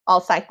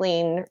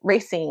cycling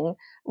racing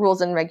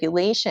rules and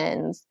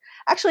regulations,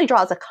 actually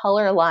draws a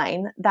color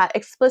line that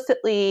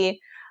explicitly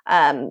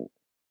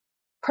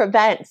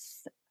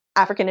prevents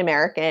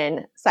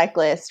African-American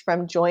cyclists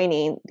from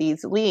joining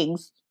these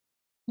leagues.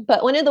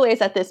 But one of the ways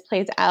that this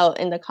plays out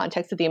in the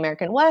context of the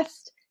American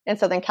West and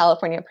Southern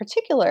California in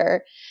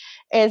particular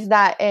is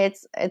that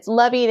it's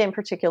levied in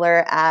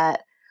particular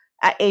at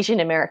Asian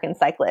American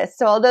cyclists.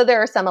 So although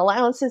there are some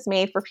allowances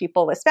made for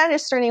people with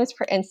Spanish surnames,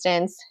 for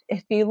instance,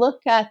 if you look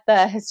at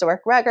the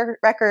historic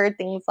record,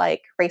 things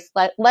like race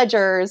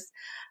ledgers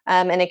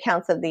and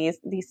accounts of these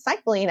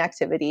cycling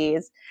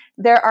activities,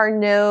 there are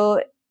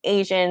no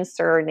Asian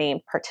surname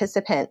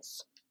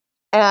participants.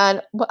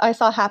 And what I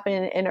saw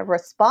happen in a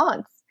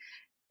response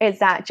is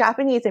that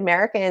Japanese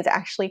Americans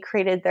actually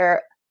created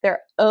their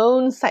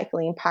own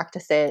cycling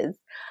practices.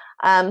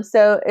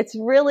 So it's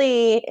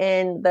really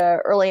in the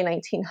early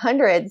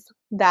 1900s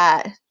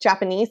that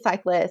Japanese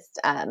cyclists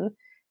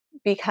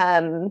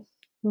become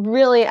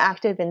really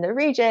active in the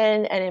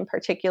region, and in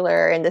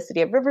particular in the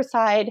city of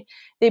Riverside.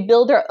 They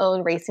build their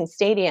own racing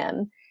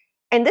stadium.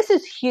 And this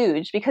is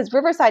huge because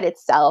Riverside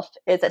itself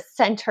is a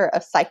center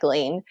of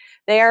cycling.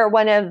 They are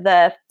one of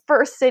the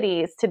first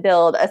cities to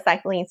build a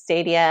cycling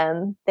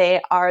stadium. They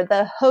are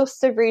the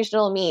hosts of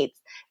regional meets.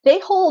 They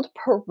hold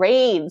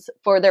parades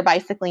for their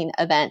bicycling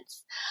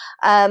events.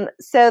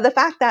 So the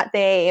fact that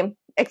they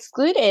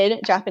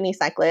excluded Japanese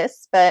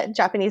cyclists, but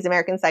Japanese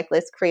American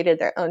cyclists created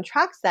their own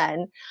tracks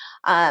then,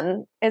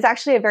 is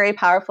actually a very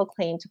powerful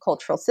claim to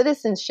cultural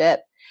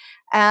citizenship.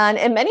 And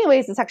in many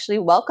ways, it's actually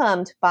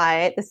welcomed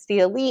by the city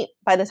elite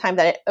by the time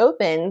that it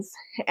opens.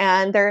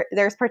 And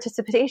there's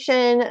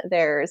participation,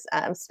 there's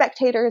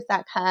spectators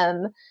that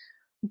come.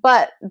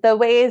 But the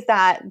ways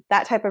that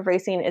type of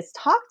racing is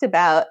talked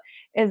about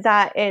is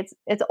that it's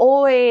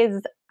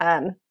always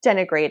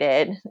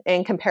denigrated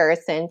in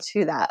comparison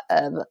to that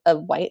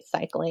of white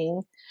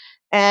cycling.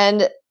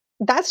 And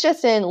that's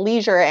just in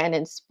leisure and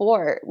in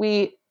sport.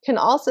 We can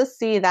also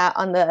see that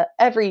on the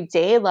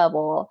everyday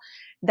level,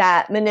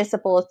 that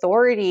municipal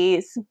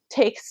authorities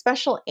take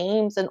special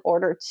aims in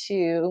order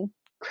to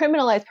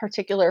criminalize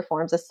particular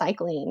forms of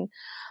cycling.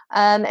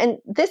 And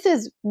this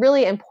is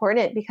really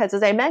important because,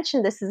 as I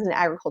mentioned, this is an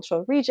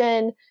agricultural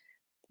region.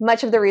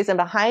 Much of the reason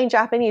behind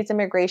Japanese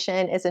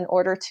immigration is in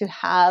order to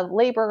have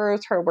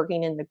laborers who are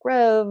working in the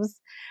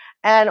groves.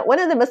 And one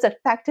of the most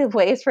effective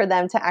ways for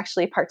them to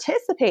actually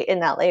participate in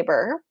that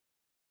labor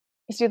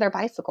is through their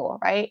bicycle,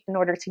 right? In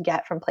order to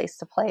get from place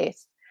to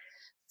place.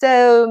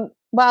 So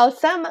while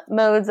some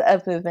modes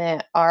of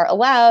movement are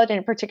allowed,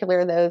 in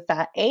particular those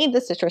that aid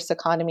the citrus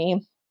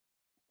economy,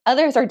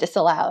 others are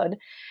disallowed.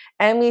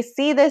 And we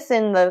see this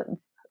in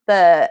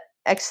the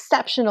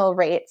exceptional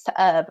rates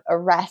of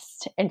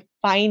arrest and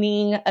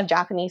fining of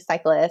Japanese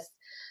cyclists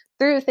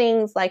through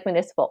things like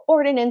municipal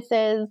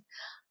ordinances,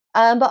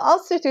 but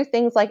also through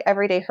things like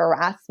everyday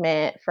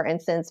harassment. For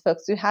instance,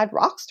 folks who had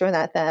rocks thrown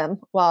at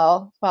them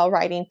while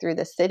riding through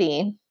the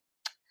city.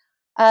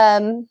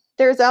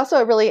 There's also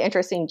a really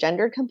interesting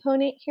gender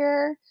component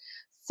here.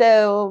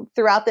 So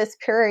throughout this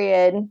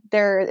period,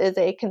 there is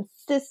a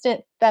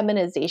consistent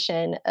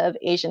feminization of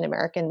Asian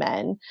American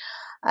men.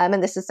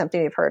 And this is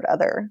something we've heard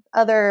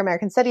other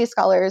American studies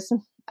scholars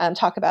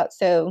talk about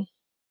so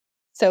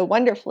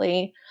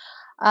wonderfully.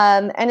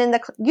 And in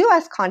the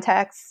U.S.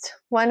 context,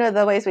 one of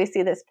the ways we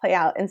see this play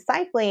out in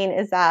cycling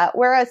is that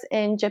whereas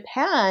in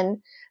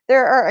Japan,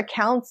 there are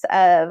accounts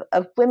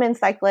of women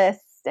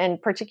cyclists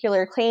and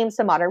particular claims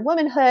to modern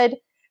womanhood,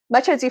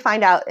 much as you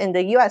find out in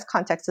the U.S.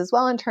 context as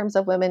well in terms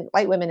of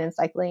white women in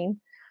cycling.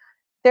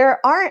 there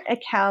aren't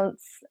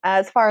accounts,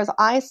 as far as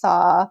I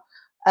saw,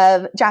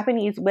 of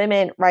Japanese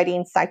women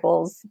riding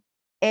cycles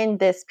in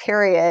this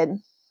period.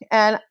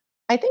 And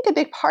I think a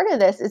big part of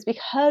this is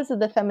because of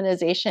the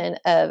feminization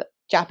of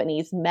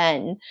Japanese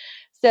men.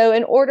 So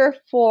in order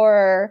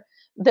for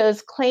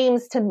those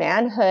claims to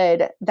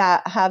manhood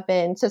that have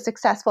been so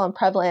successful and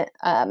prevalent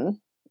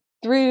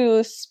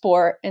through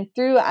sport and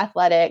through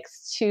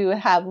athletics to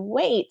have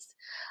weight,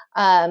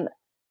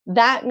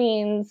 that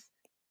means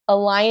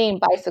aligning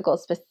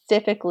bicycles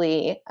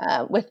specifically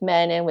with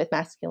men and with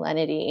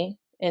masculinity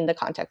in the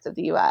context of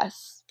the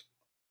U.S.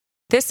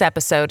 This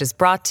episode is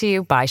brought to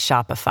you by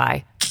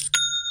Shopify.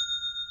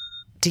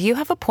 Do you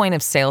have a point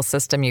of sale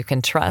system you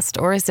can trust,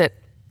 or is it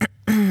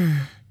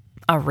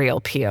a real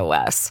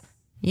POS?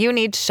 You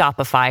need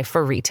Shopify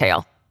for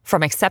retail.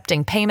 From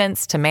accepting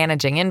payments to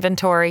managing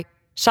inventory,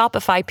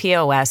 Shopify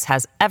POS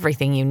has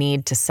everything you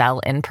need to sell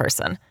in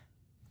person.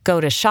 Go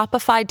to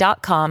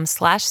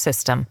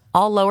shopify.com/system,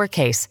 all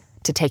lowercase,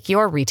 to take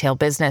your retail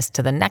business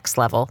to the next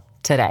level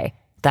today.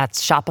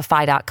 That's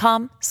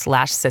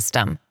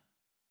shopify.com/system.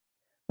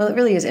 Well, it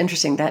really is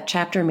interesting. That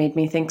chapter made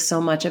me think so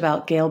much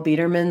about Gail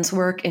Biederman's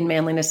work in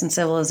Manliness and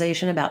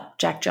Civilization, about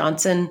Jack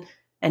Johnson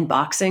and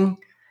boxing,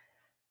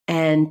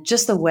 and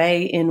just the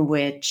way in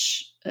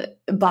which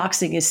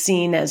boxing is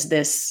seen as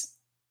this,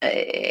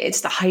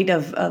 it's the height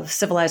of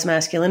civilized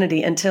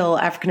masculinity until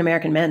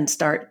African-American men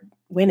start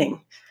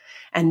winning.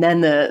 And then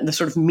the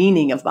sort of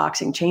meaning of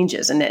boxing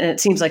changes. And it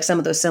seems like some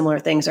of those similar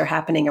things are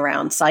happening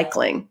around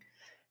cycling.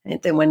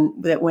 And then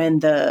when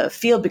the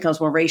field becomes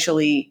more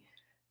racially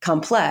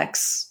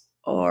complex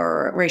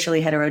or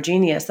racially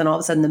heterogeneous, then all of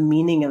a sudden the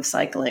meaning of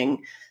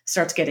cycling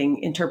starts getting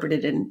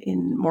interpreted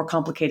in more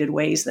complicated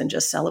ways than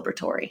just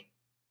celebratory.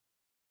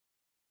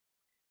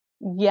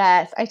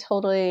 Yes, I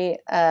totally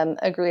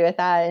agree with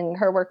that. And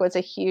her work was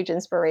a huge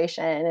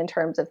inspiration in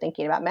terms of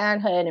thinking about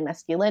manhood and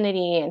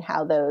masculinity and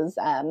how those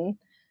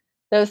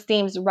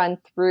themes run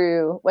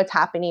through what's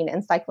happening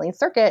in cycling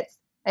circuits.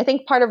 I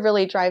think part of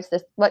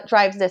what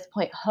drives this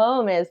point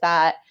home is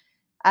that,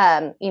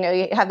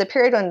 you have the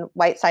period when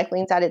white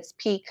cycling is at its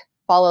peak,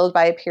 followed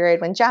by a period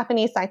when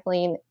Japanese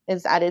cycling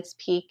is at its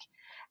peak.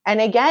 And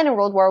again, in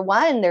World War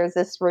I, there's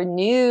this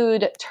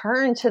renewed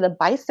turn to the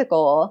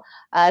bicycle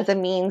as a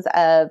means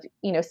of,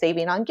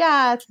 saving on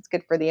gas. It's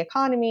good for the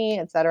economy,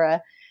 et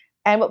cetera.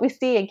 And what we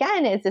see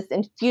again is this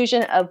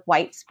infusion of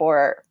white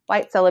sport,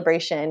 white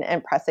celebration,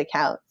 and press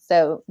accounts.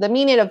 So the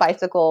meaning of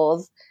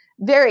bicycles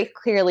very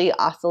clearly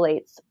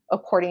oscillates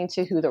according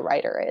to who the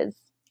writer is.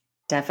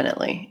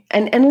 Definitely.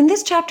 And in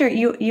this chapter,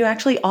 you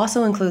actually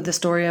also include the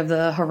story of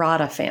the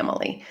Harada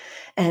family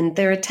and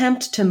their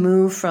attempt to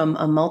move from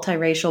a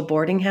multiracial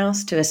boarding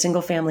house to a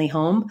single family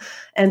home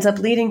ends up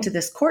leading to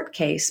this court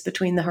case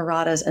between the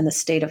Haradas and the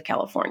state of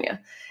California.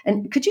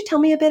 And could you tell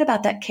me a bit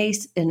about that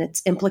case and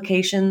its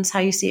implications, how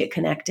you see it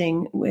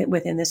connecting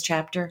within this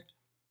chapter?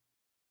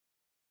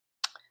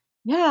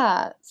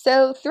 Yeah.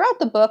 So throughout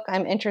the book,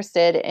 I'm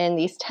interested in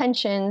these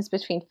tensions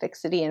between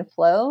fixity and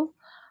flow.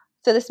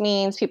 So this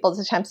means people's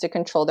attempts to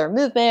control their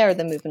movement or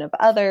the movement of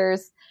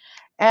others.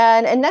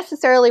 And a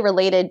necessarily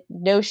related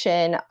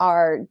notion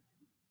are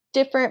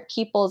different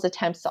people's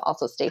attempts to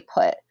also stay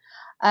put.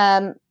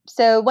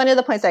 So one of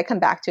the points I come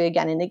back to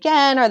again and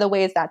again are the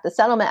ways that the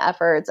settlement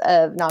efforts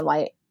of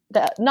the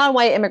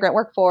non-white immigrant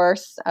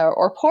workforce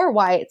or poor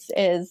whites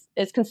is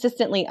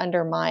consistently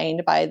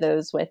undermined by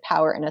those with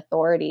power and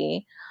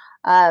authority.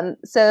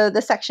 So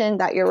the section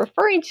that you're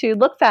referring to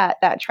looks at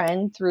that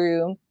trend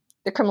through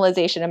the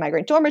criminalization of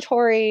migrant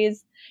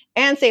dormitories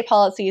and state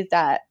policies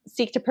that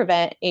seek to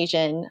prevent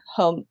Asian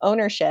home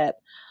ownership.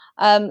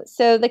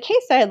 So the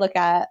case that I look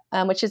at,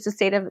 which is the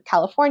state of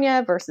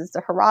California versus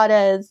the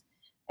Haradas,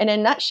 in a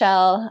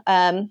nutshell,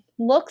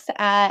 looks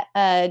at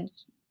a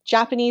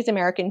Japanese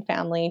American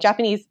family,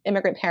 Japanese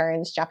immigrant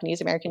parents,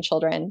 Japanese American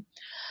children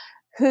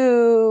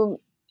who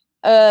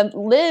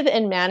live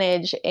and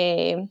manage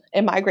a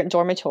migrant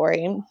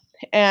dormitory.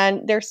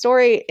 And their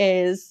story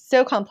is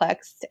so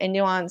complex and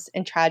nuanced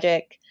and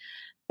tragic.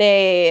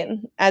 They,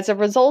 as a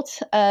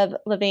result of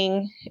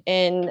living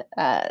in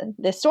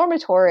this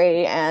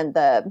dormitory and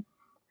the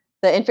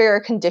inferior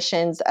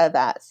conditions of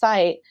that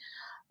site,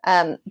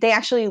 they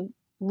actually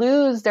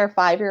lose their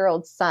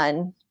 5-year-old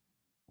son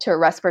to a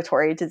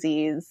respiratory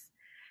disease.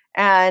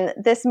 And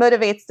this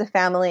motivates the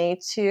family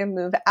to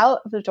move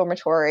out of the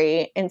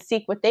dormitory and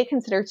seek what they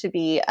consider to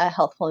be a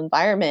healthful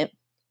environment.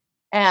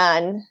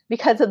 And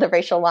because of the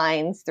racial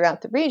lines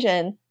throughout the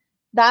region,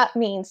 that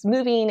means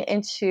moving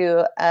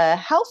into a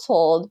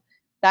household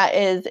that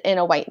is in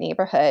a white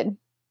neighborhood.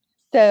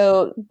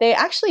 So they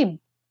actually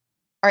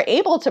are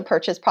able to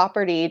purchase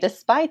property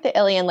despite the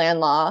alien land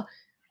law,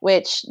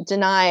 which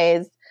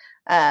denies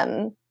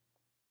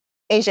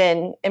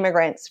Asian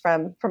immigrants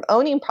from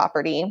owning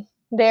property.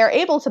 They're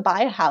able to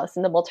buy a house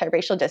in the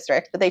multiracial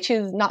district, but they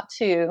choose not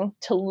to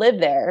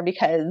live there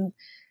because,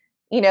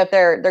 if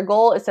their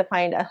goal is to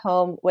find a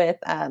home with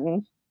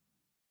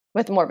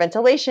more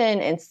ventilation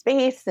and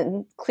space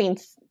and clean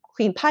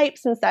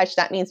pipes and such,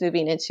 that means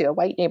moving into a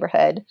white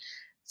neighborhood.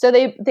 So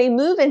they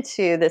move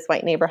into this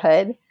white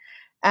neighborhood,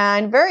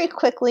 and very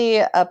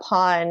quickly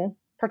upon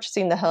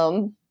purchasing the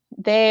home,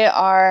 they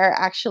are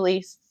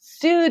actually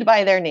sued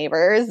by their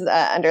neighbors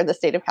under the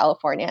state of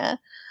California.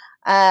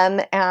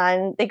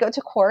 And they go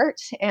to court,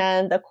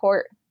 and the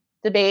court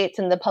debates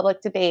and the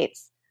public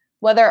debates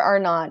whether or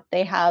not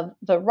they have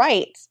the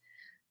right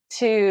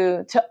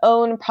to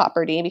own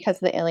property because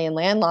of the alien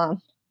land law.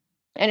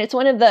 And it's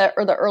one of the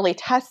early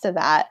tests of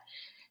that.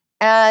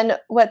 And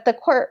what the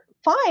court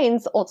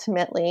finds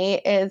ultimately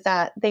is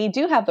that they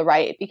do have the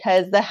right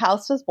because the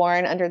house was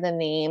born under the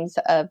names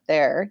of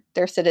their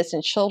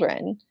citizen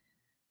children.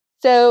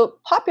 So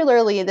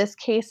popularly, this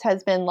case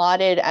has been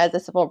lauded as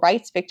a civil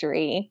rights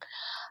victory.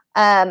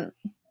 But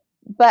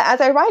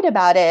as I write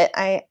about it,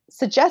 I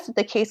suggest that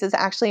the case is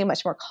actually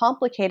much more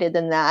complicated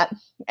than that.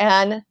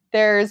 And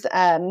there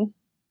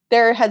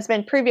has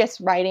been previous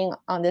writing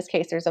on this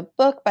case. There's a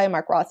book by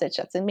Mark Rosich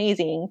that's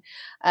amazing,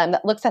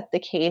 that looks at the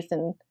case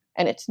and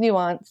its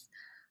nuance.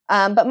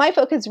 But my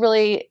focus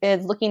really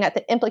is looking at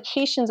the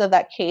implications of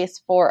that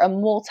case for a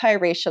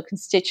multiracial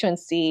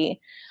constituency,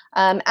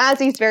 as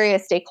these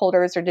various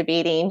stakeholders are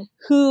debating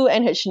who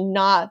and who should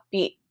not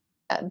be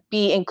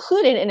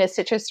included in a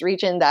citrus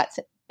region that's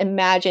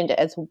imagined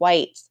as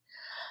white.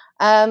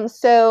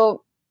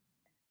 So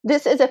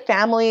this is a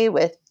family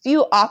with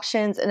few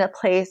options in a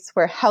place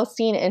where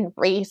housing and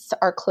race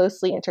are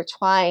closely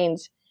intertwined.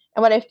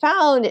 And what I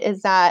found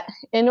is that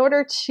in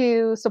order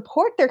to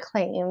support their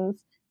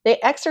claims, they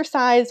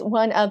exercise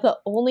one of the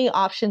only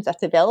options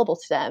that's available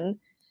to them.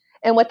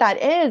 And what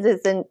that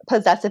is in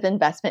possessive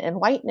investment in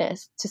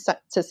whiteness,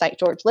 to cite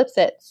George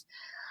Lipsitz.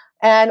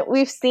 And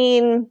we've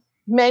seen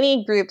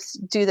many groups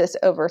do this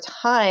over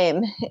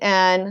time.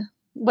 And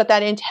what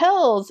that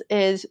entails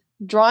is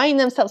drawing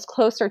themselves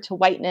closer to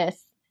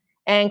whiteness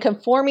and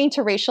conforming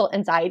to racial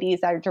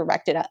anxieties that are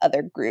directed at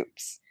other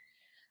groups.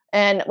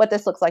 And what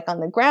this looks like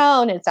on the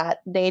ground is that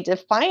they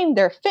define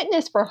their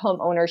fitness for home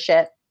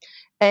ownership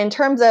in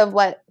terms of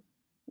what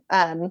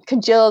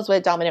congeals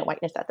with dominant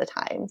whiteness at the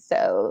time.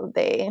 So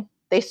they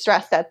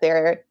stress that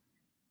they're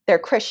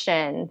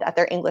Christian, that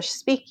they're English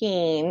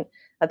speaking,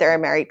 that they're a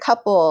married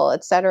couple,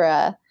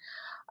 etc.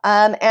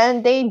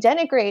 And they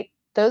denigrate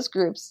those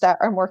groups that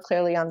are more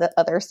clearly on the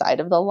other side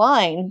of the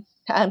line,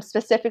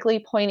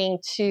 specifically pointing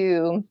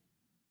to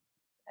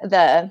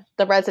the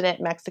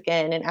resident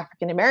Mexican and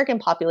African American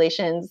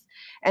populations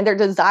and their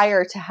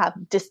desire to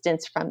have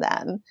distance from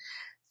them.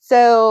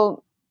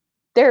 So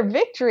their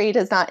victory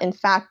does not, in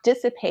fact,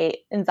 dissipate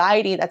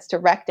anxiety that's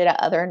directed at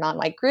other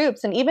non-white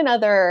groups and even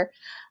other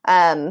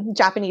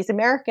Japanese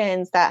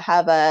Americans that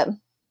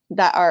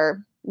are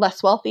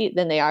less wealthy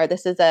than they are.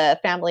 This is a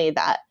family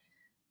that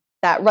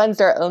runs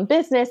their own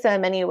business. And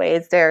in many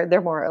ways, they're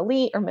more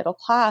elite or middle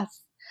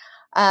class.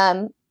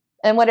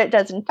 And what it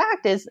does, in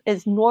fact, is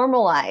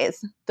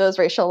normalize those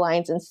racial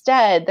lines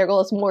instead. Their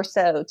goal is more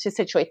so to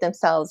situate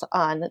themselves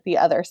on the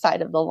other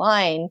side of the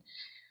line.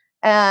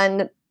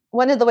 And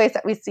one of the ways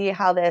that we see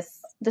how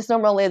this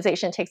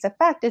normalization takes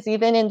effect is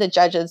even in the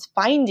judge's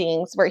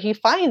findings, where he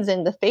finds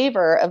in the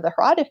favor of the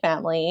Harada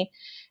family,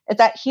 is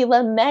that he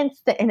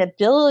laments the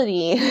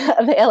inability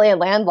of the alien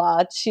land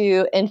law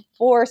to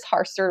enforce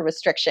harsher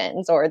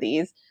restrictions or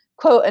these,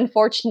 quote,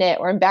 unfortunate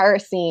or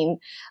embarrassing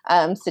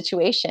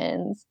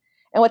situations.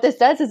 And what this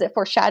does is it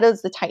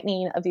foreshadows the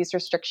tightening of these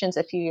restrictions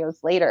a few years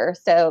later.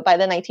 So by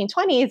the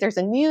 1920s, there's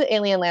a new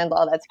alien land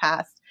law that's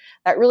passed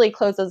that really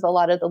closes a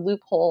lot of the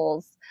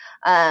loopholes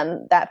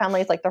that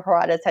families like the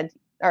Haradas had,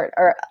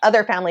 or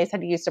other families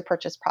had used to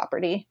purchase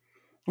property.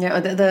 Yeah,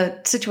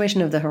 the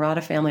situation of the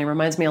Harada family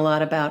reminds me a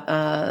lot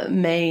about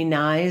May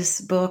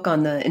Nai's book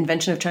on the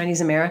invention of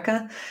Chinese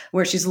America,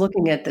 where she's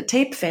looking at the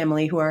Tape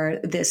family, who are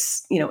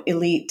this,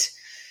 elite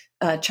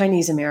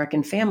Chinese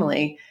American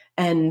family.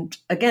 And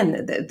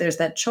again, there's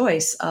that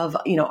choice of,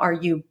 are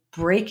you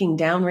breaking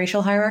down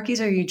racial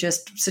hierarchies, or are you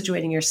just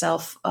situating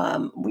yourself,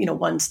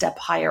 one step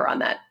higher on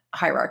that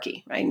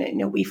hierarchy, right?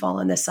 And, we fall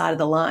on this side of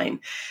the line,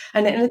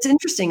 and it's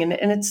interesting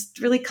and it's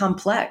really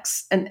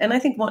complex. And I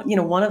think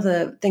one of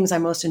the things I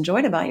most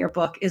enjoyed about your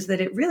book is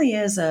that it really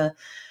is an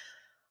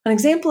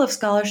example of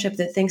scholarship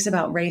that thinks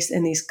about race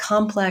in these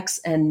complex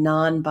and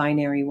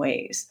non-binary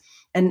ways.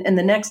 And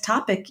the next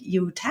topic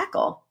you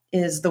tackle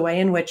is the way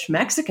in which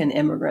Mexican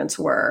immigrants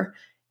were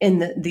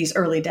in these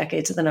early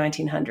decades of the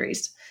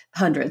 1900s,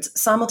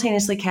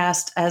 simultaneously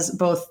cast as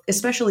both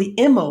especially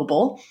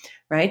immobile,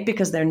 right?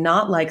 Because they're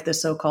not like the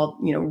so-called,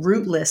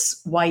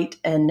 rootless white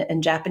and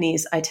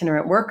Japanese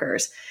itinerant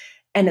workers.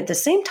 And at the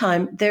same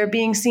time, they're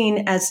being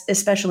seen as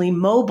especially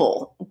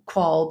mobile,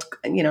 called,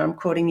 I'm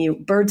quoting you,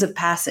 birds of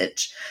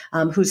passage,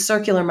 whose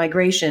circular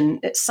migration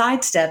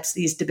sidesteps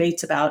these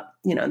debates about,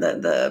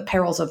 the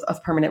perils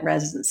of permanent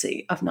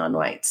residency of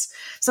non-whites.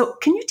 So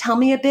can you tell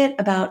me a bit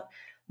about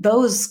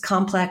those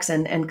complex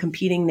and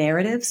competing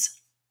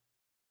narratives?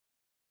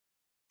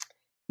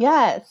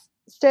 Yes.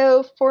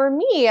 So for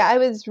me, I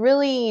was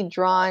really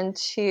drawn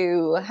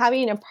to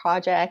having a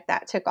project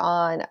that took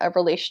on a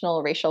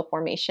relational racial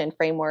formation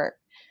framework.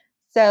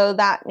 So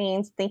that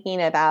means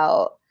thinking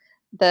about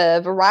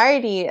the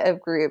variety of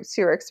groups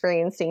who are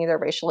experiencing their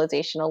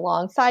racialization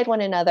alongside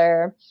one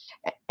another,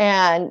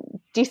 and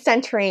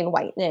decentering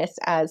whiteness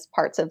as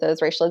parts of those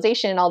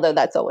racialization, although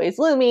that's always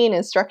looming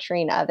and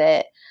structuring of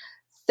it.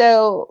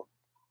 So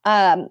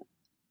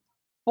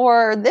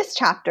for this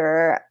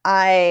chapter,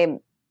 I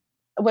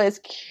was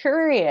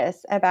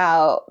curious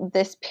about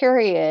this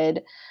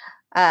period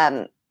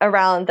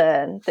around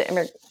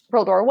the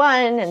World War I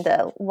and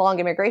the long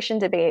immigration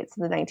debates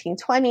in the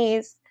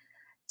 1920s.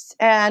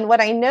 And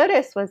what I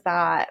noticed was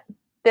that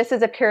this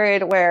is a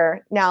period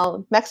where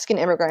now Mexican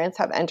immigrants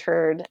have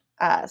entered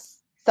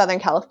Southern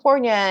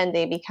California, and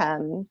they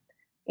become,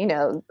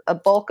 a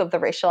bulk of the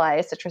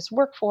racialized citrus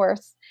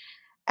workforce.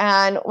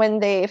 And when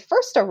they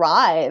first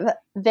arrive,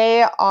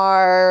 they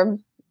are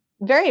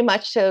very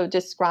much so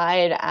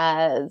described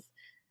as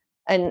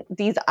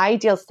these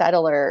ideal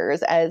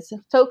settlers, as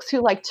folks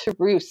who like to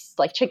roost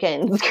like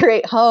chickens,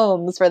 create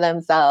homes for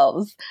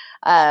themselves.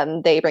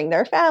 They bring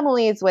their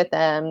families with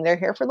them. They're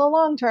here for the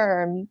long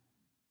term.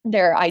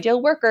 They're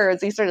ideal workers.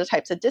 These are the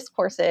types of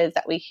discourses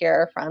that we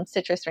hear from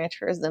citrus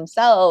ranchers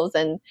themselves.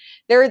 And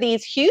there are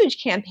these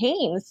huge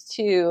campaigns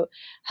to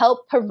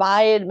help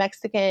provide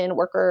Mexican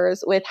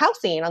workers with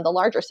housing on the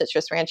larger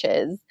citrus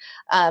ranches,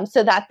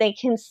 so that they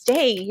can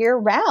stay year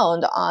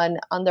round on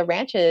the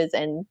ranches.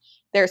 And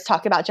there's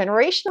talk about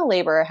generational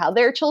labor, how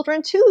their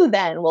children too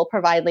then will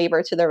provide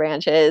labor to the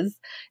ranches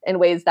in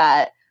ways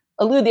that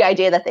elude the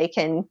idea that they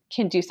can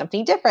do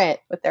something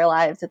different with their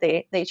lives that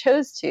they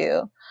chose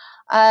to.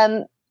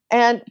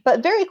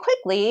 But very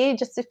quickly,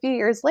 just a few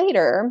years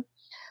later,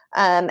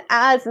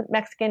 as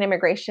Mexican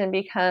immigration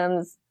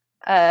becomes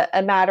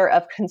a matter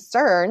of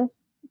concern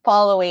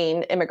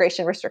following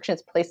immigration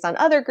restrictions placed on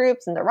other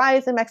groups and the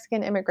rise in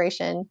Mexican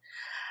immigration,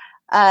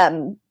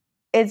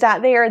 is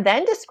that they are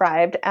then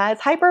described as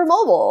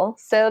hypermobile.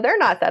 So they're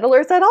not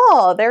settlers at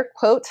all. They're,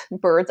 quote,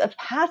 birds of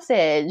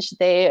passage.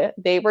 They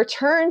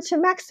return to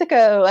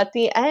Mexico at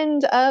the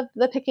end of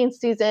the picking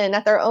season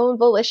at their own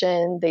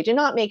volition. They do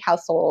not make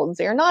households.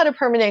 They are not a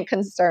permanent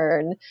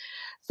concern.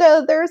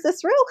 So there's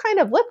this real kind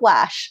of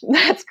whiplash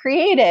that's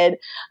created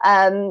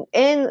in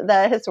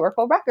the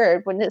historical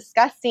record when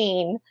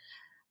discussing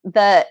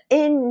the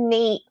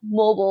innate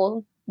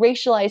mobile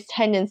racialized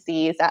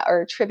tendencies that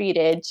are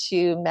attributed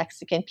to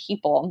Mexican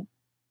people,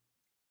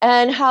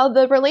 and how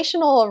the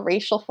relational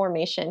racial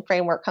formation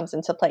framework comes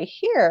into play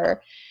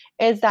here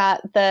is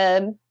that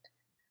the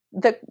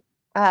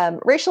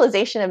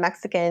racialization of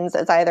Mexicans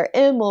as either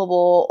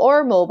immobile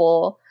or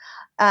mobile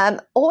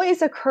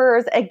always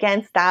occurs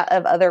against that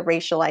of other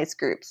racialized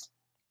groups.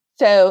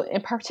 So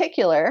in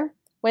particular,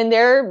 when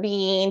they're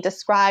being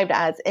described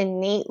as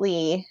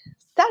innately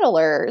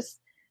settlers,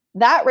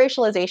 that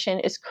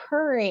racialization is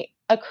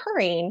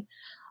occurring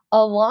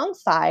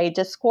alongside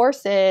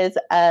discourses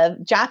of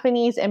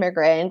Japanese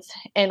immigrants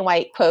and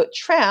white, quote,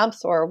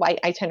 tramps or white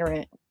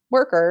itinerant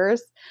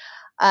workers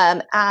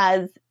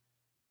as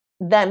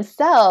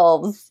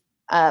themselves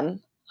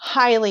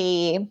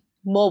highly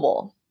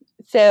mobile.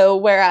 So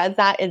whereas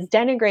that is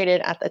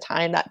denigrated at the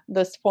time, that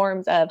those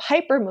forms of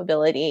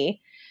hypermobility,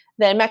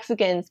 then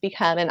Mexicans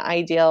become an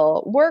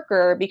ideal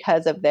worker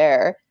because of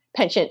their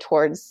penchant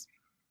towards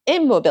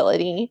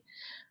immobility.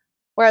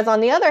 Whereas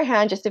on the other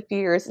hand, just a few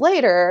years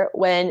later,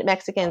 when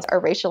Mexicans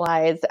are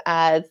racialized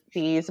as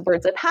these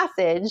birds of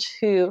passage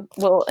who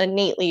will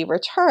innately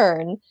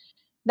return,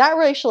 that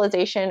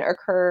racialization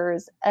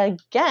occurs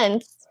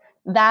against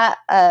that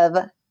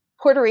of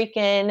Puerto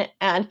Rican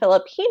and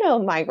Filipino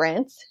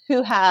migrants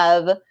who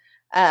have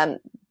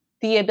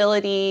the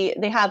ability,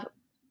 they have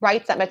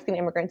rights that Mexican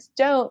immigrants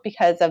don't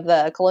because of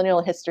the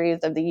colonial histories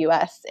of the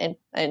U.S.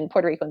 and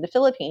Puerto Rico and the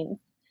Philippines.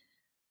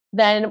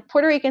 Then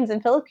Puerto Ricans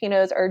and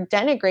Filipinos are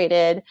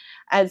denigrated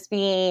as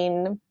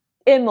being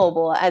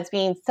immobile, as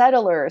being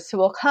settlers who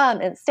will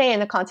come and stay in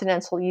the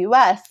continental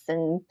U.S.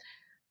 And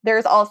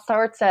there's all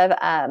sorts of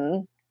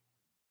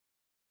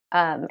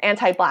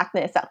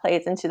anti-Blackness that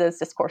plays into those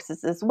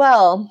discourses as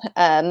well,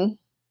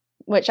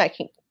 which I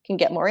can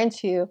get more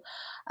into.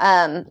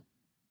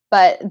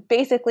 But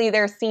basically,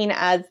 they're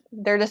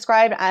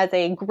described as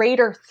a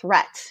greater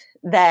threat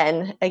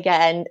than,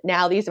 again,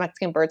 now these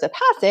Mexican birds of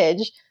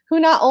passage, who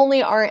not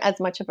only aren't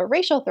as much of a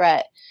racial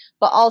threat,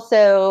 but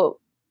also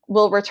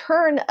will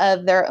return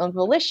of their own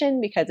volition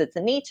because it's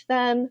innate to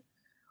them,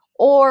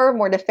 or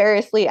more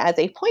nefariously as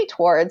a point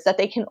towards that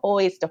they can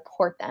always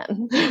deport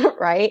them,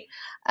 right?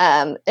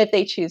 If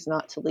they choose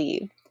not to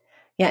leave.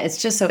 Yeah,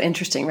 it's just so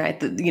interesting, right?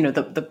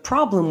 The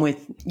problem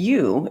with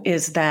you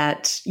is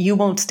that you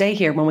won't stay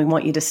here when we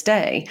want you to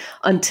stay,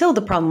 until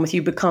the problem with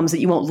you becomes that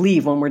you won't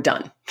leave when we're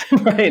done,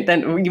 right?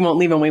 Then you won't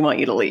leave when we want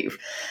you to leave.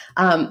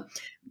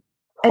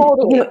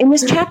 And, in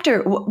this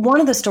chapter, one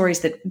of the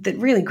stories that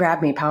really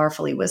grabbed me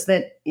powerfully was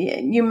that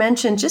you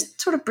mentioned just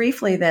sort of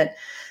briefly that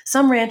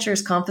some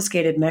ranchers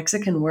confiscated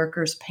Mexican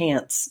workers'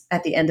 pants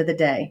at the end of the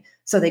day,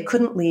 so they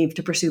couldn't leave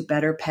to pursue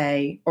better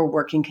pay or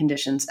working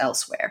conditions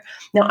elsewhere.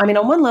 Now,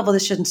 on one level,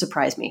 this shouldn't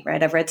surprise me,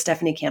 right? I've read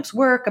Stephanie Camp's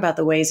work about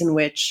the ways in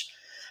which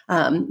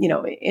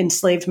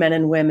enslaved men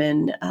and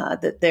women,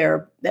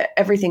 that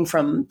everything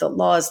from the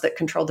laws that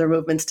control their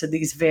movements to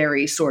these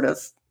very sort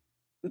of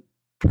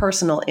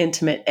personal,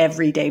 intimate,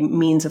 everyday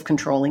means of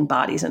controlling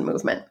bodies and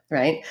movement,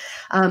 right?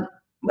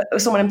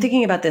 So when I'm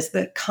thinking about this,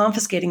 the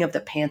confiscating of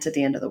the pants at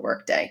the end of the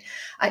workday,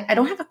 I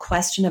don't have a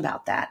question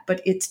about that,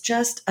 but it's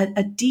just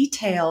a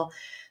detail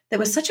that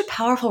was such a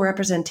powerful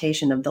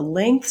representation of the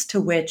lengths to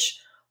which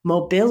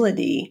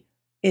mobility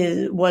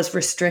was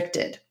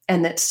restricted,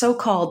 and that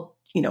so-called,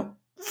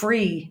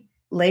 free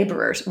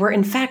laborers were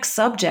in fact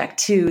subject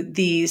to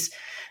these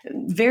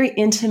very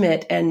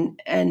intimate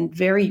and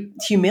very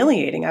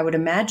humiliating, I would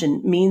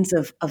imagine, means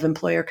of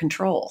employer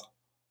control.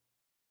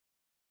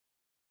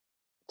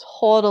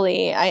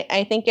 Totally.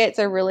 I think it's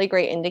a really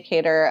great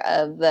indicator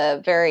of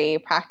the very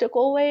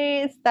practical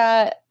ways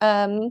that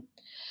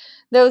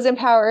those in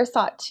power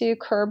sought to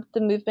curb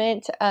the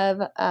movement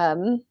of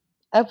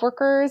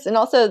workers, and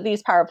also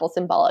these powerful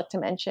symbolic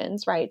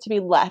dimensions, right? To be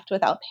left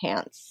without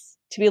pants,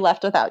 to be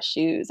left without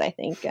shoes, I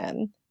think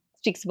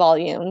speaks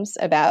volumes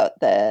about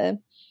the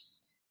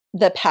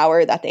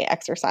power that they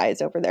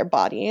exercise over their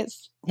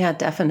bodies. Yeah,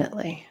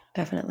 definitely.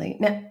 Definitely.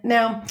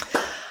 Now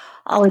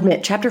I'll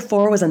admit, chapter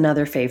 4 was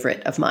another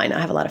favorite of mine. I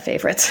have a lot of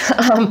favorites.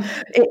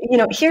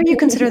 Here you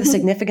consider the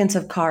significance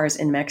of cars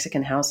in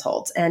Mexican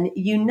households. And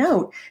you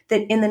note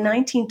that in the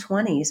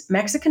 1920s,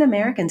 Mexican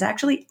Americans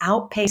actually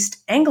outpaced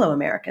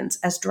Anglo-Americans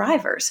as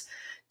drivers,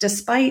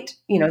 despite,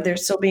 they're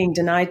still being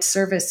denied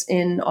service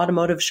in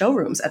automotive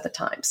showrooms at the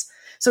times.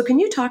 So can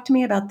you talk to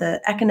me about the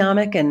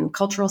economic and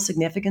cultural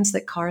significance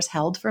that cars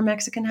held for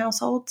Mexican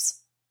households?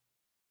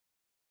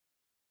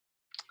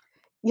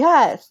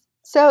 Yes.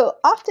 So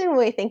often when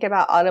we think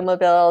about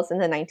automobiles in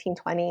the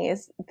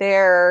 1920s,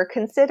 they're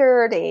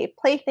considered a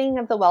plaything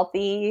of the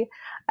wealthy.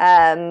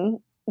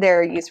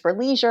 They're used for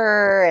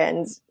leisure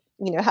and,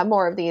 have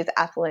more of these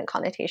affluent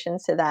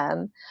connotations to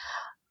them.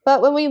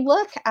 But when we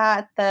look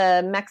at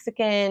the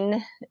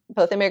Mexican,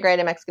 both immigrant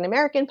and Mexican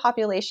American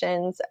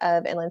populations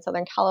of inland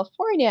Southern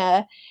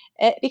California,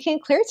 it became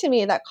clear to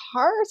me that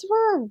cars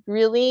were a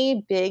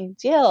really big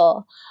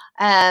deal.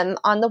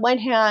 On the one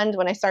hand,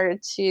 when I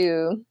started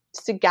to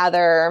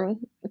gather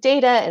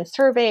data and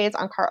surveys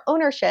on car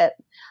ownership,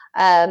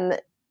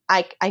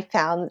 I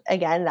found,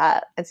 again,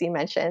 that, as you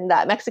mentioned,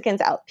 that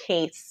Mexicans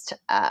outpaced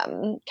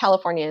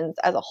Californians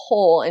as a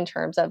whole in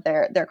terms of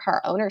their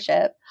car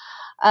ownership.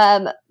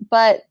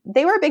 But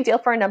they were a big deal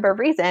for a number of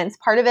reasons.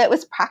 Part of it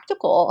was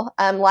practical.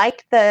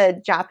 Like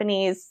the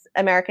Japanese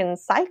American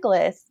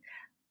cyclists,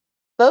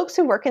 folks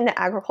who work in the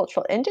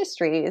agricultural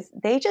industries,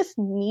 they just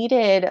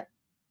needed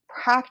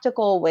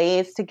practical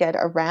ways to get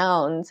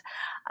around.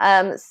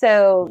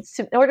 So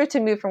in order to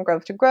move from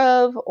grove to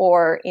grove,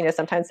 or,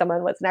 sometimes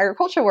someone was an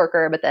agriculture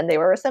worker, but then they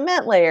were a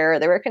cement layer,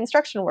 they were a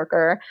construction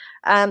worker,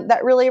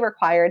 that really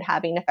required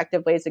having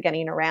effective ways of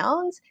getting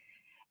around.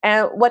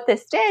 And what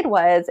this did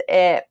was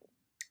it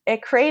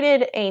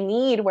created a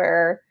need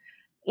where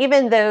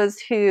even those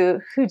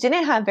who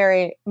didn't have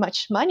very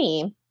much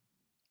money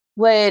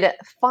would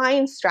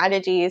find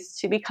strategies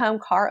to become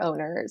car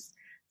owners.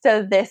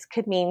 So this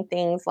could mean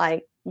things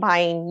like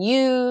buying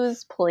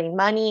used, pulling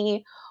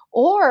money,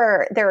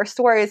 or there are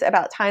stories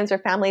about times where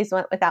families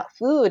went without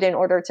food in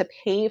order to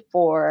pay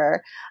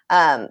for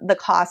the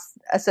costs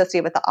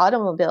associated with the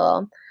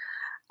automobile,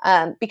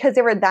 because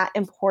they were that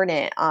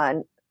important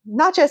on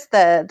not just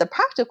the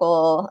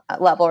practical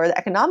level or the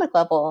economic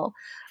level,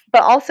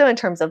 but also in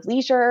terms of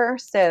leisure.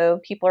 So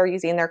people are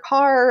using their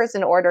cars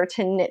in order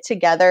to knit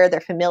together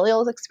their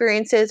familial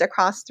experiences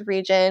across the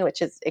region,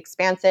 which is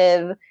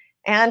expansive,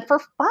 and for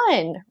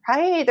fun,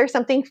 right? There's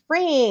something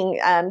freeing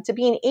to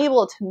being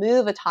able to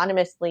move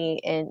autonomously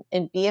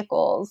in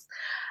vehicles.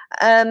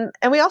 And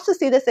we also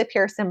see this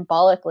appear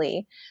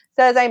symbolically.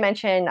 So as I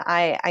mentioned,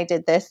 I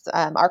did this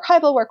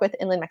archival work with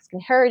Inland Mexican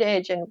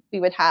Heritage, and we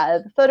would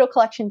have photo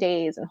collection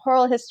days and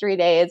oral history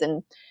days,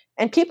 and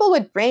people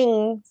would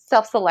bring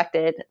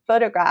self-selected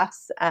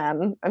photographs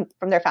from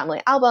their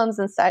family albums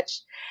and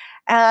such.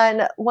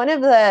 And one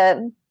of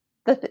the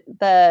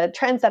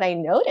trends that I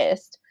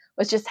noticed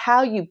was just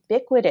how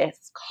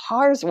ubiquitous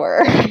cars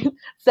were.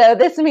 So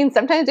this means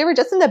sometimes they were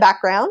just in the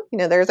background,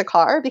 there's a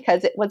car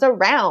because it was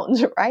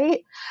around,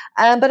 right?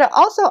 But it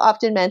also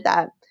often meant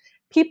that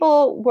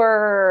people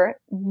were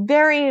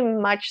very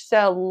much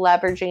so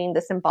leveraging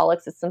the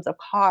symbolic systems of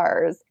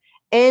cars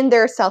in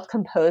their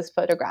self-composed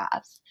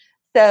photographs.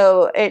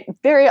 So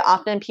very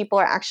often people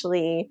are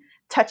actually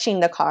touching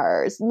the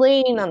cars,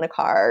 laying on the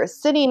cars,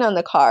 sitting on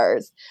the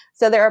cars.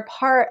 So they're a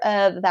part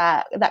of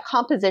that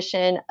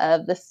composition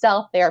of the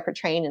self they are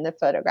portraying in the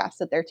photographs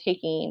that they're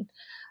taking.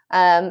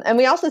 And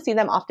we also see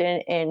them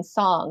often in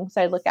songs.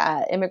 I look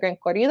at immigrant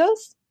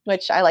corridos,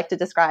 which I like to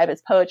describe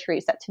as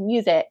poetry set to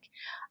music.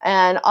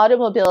 And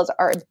automobiles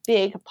are a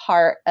big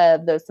part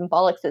of those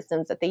symbolic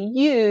systems that they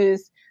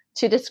use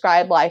to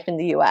describe life in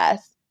the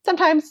U.S.,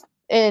 sometimes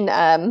in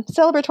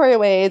celebratory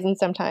ways and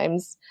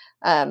sometimes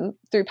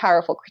through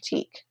powerful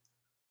critique.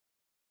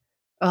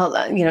 Well,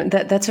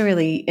 that's a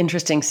really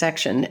interesting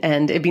section,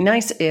 and it'd be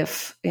nice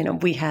if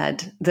we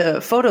had the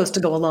photos to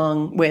go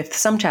along with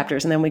some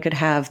chapters, and then we could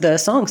have the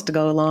songs to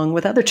go along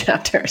with other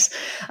chapters.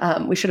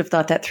 We should have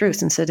thought that through,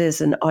 since it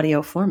is an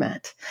audio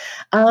format.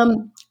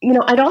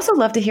 I'd also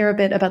love to hear a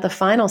bit about the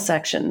final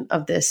section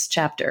of this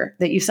chapter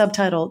that you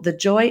subtitle "The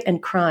Joy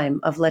and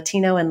Crime of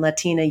Latino and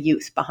Latina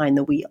Youth Behind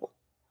the Wheel."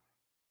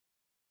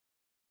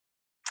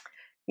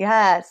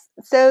 Yes.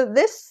 So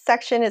this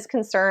section is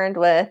concerned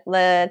with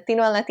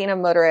Latino and Latina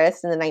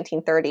motorists in the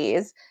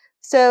 1930s.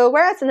 So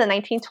whereas in the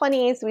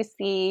 1920s, we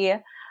see,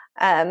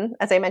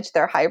 as I mentioned,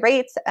 there are high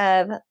rates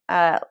of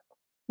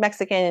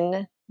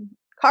Mexican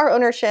car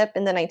ownership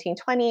in the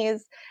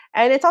 1920s,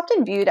 and it's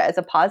often viewed as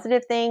a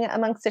positive thing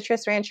among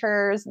citrus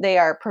ranchers. They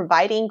are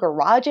providing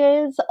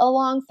garages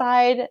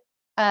alongside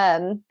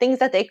things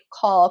that they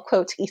call,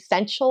 quote,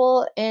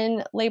 essential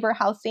in labor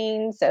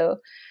housing. So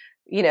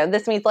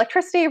this means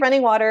electricity,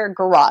 running water,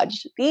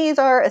 garage. These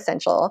are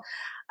essential.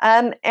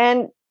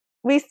 And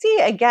we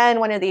see, again,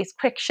 one of these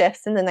quick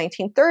shifts in the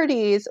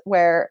 1930s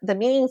where the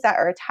meanings that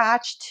are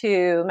attached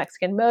to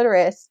Mexican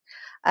motorists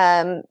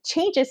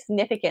changes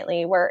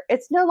significantly, where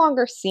it's no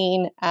longer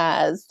seen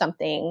as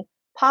something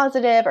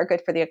positive or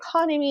good for the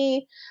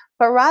economy,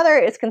 but rather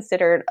it's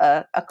considered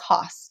a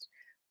cost.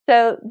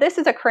 So this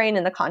is occurring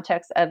in the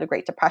context of the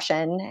Great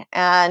Depression.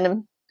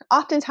 And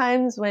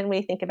oftentimes when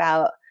we think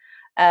about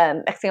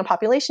Mexican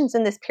populations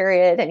in this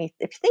period, and if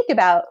you think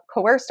about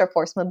coerced or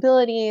forced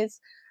mobilities,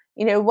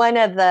 one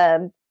of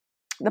the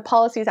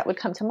policies that would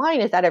come to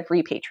mind is that of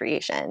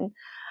repatriation.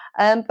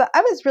 But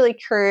I was really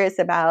curious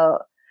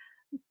about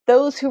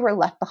those who were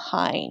left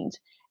behind.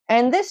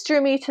 And this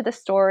drew me to the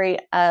story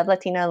of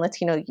Latina and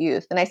Latino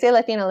youth. And I say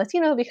Latino and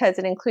Latino because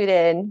it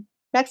included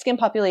Mexican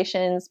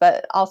populations,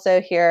 but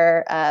also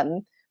here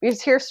we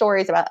just hear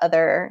stories about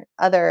other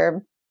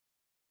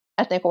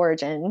ethnic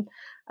origin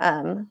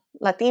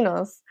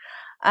Latinos.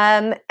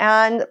 And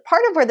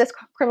part of where this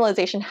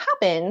criminalization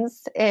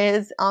happens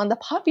is on the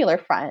popular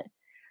front.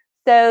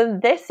 So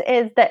this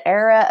is the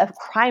era of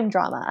crime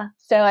drama.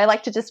 So I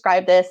like to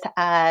describe this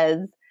as,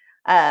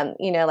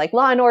 like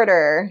Law and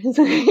Order,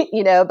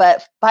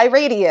 but by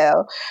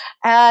radio.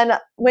 And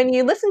when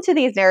you listen to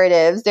these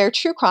narratives, they're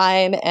true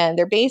crime and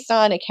they're based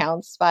on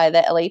accounts by the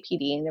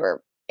LAPD, and they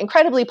were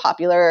incredibly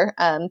popular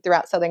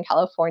throughout Southern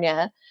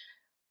California.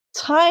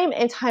 Time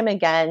and time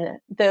again,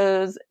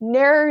 those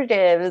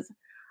narratives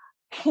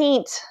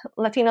paint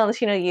Latino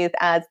youth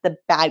as the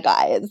bad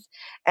guys,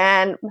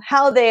 and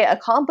how they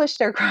accomplish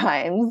their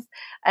crimes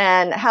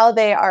and how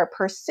they are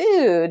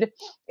pursued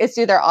is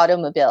through their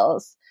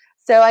automobiles.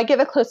 So I give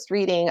a close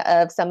reading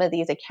of some of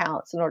these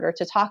accounts in order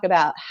to talk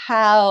about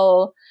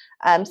how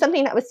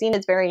something that was seen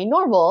as very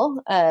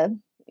normal, a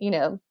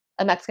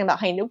Mexican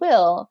behind a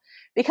wheel,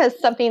 because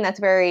something that's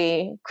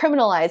very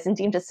criminalized and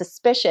deemed as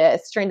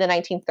suspicious during the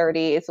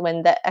 1930s,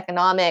 when the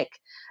economic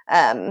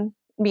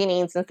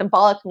meanings and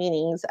symbolic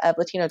meanings of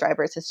Latino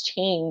drivers has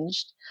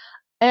changed.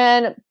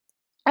 And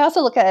I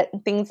also look at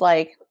things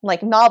like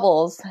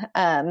novels.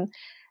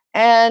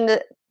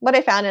 And what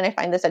I found, and I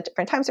find this at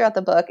different times throughout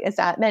the book, is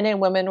that men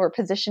and women were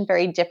positioned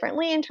very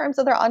differently in terms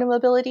of their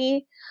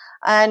automobility.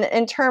 And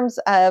in terms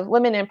of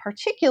women in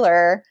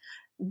particular,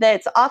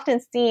 that's often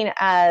seen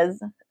as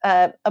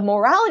a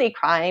morality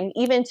crime,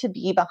 even to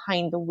be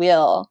behind the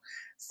wheel.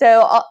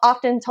 So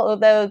often,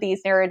 although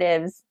these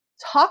narratives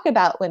talk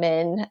about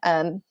women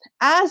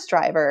as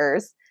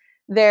drivers,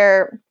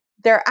 their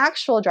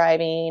actual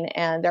driving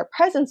and their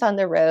presence on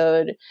the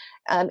road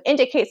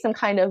indicates some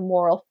kind of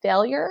moral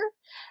failure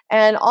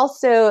and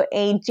also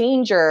a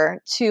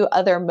danger to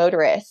other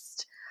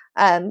motorists.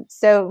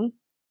 So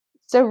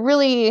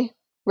really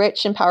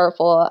rich and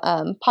powerful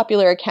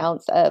popular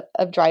accounts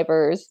of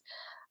drivers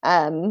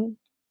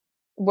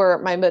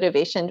were my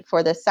motivation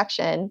for this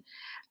section.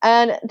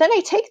 And then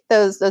I take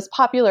those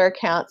popular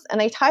accounts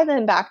and I tie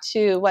them back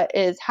to what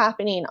is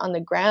happening on the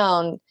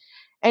ground.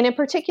 And in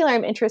particular,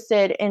 I'm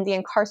interested in the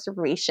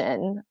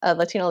incarceration of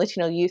Latino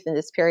youth in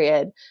this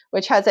period,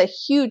 which has a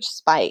huge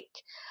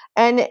spike.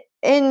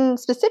 And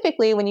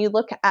specifically, when you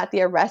look at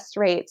the arrest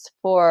rates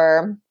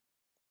for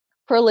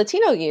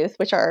Latino youth,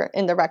 which are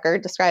in the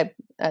record described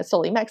as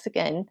solely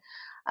Mexican,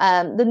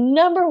 the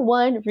number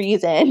one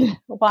reason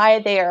why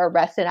they are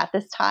arrested at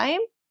this time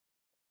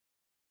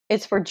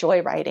is for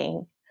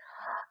joyriding.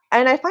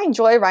 And I find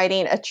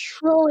joyriding a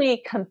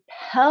truly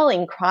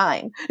compelling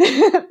crime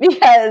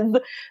because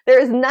there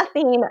is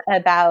nothing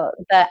about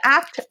the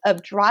act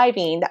of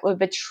driving that would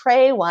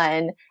betray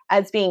one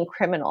as being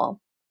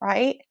criminal,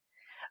 right?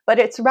 But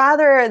it's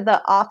rather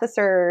the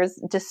officer's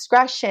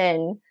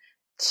discretion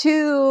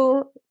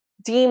to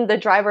deem the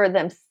driver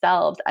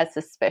themselves as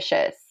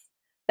suspicious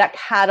that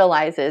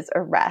catalyzes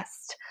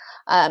arrest.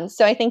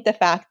 So I think the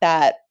fact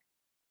that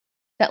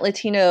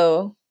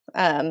Latino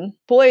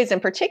boys in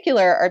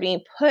particular are being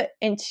put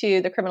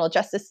into the criminal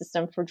justice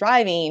system for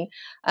driving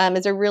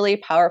is a really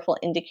powerful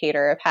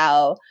indicator of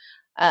how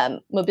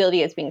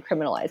mobility is being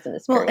criminalized in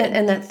this period. Well,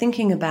 and that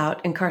thinking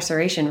about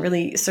incarceration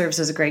really serves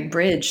as a great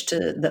bridge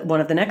to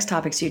one of the next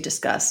topics you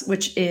discuss,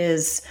 which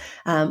is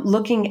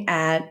looking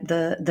at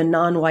the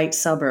non-white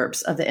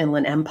suburbs of the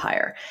Inland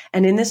Empire.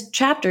 And in this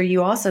chapter,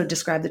 you also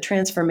describe the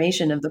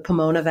transformation of the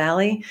Pomona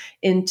Valley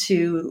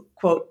into,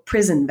 quote,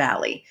 Prison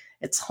Valley.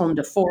 It's home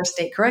to 4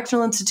 state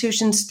correctional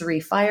institutions, 3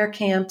 fire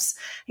camps.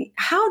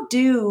 How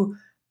do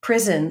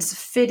prisons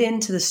fit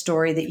into the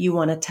story that you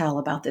want to tell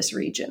about this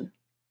region?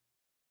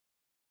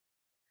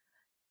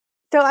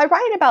 So I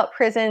write about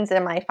prisons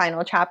in my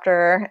final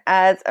chapter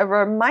as a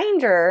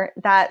reminder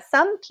that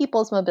some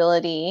people's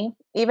mobility,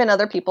 even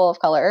other people of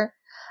color,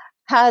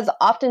 has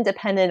often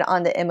depended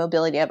on the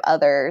immobility of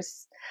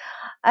others.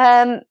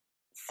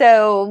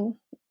 So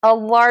a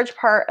large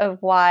part of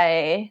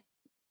why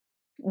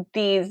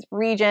this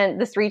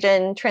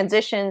region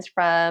transitions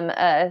from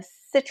a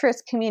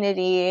citrus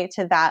community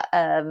to that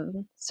of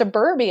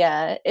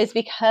suburbia is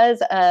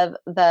because of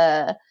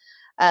the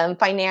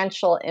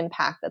financial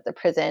impact that the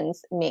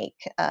prisons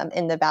make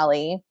in the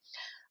valley.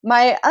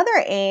 My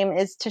other aim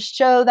is to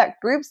show that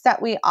groups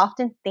that we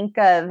often think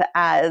of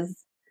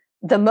as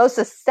the most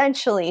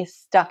essentially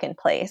stuck in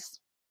place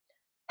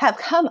have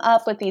come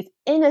up with these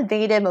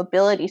innovative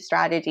mobility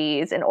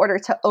strategies in order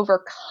to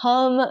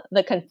overcome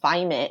the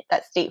confinement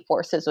that state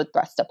forces would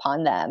thrust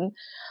upon them.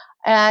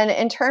 And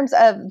in terms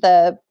of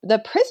the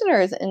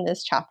prisoners in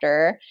this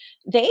chapter,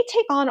 they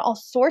take on all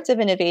sorts of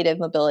innovative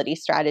mobility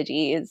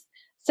strategies.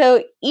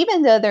 So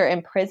even though they're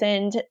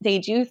imprisoned, they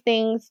do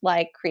things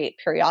like create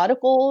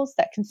periodicals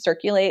that can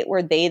circulate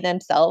where they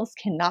themselves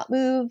cannot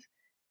move.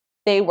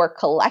 They work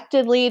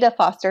collectively to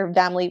foster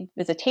family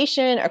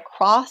visitation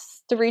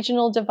across the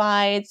regional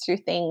divides through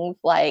things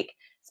like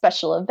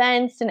special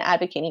events and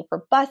advocating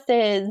for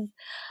buses.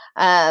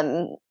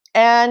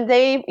 And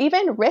they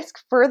even risk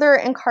further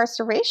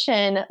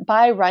incarceration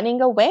by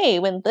running away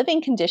when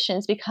living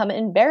conditions become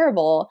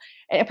unbearable.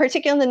 And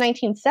particularly in the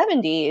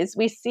 1970s,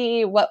 we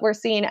see what we're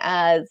seeing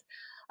as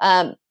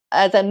a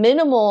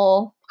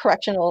minimal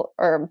correctional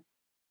or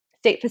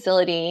state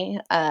facility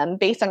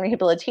based on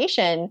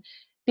rehabilitation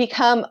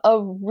become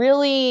a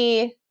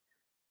really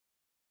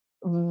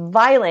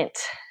violent,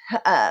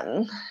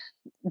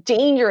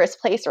 dangerous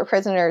place for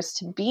prisoners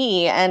to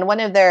be. And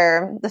one of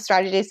the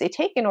strategies they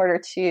take in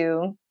order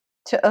to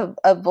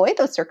avoid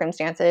those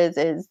circumstances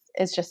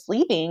is just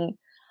leaving.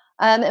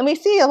 And we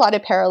see a lot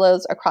of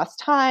parallels across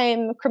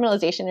time.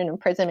 Criminalization and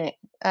imprisonment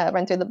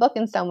run through the book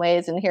in some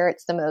ways, and here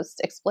it's the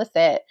most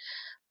explicit.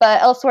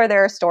 But elsewhere,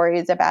 there are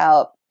stories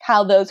about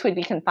how those who would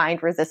be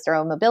confined resist their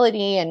own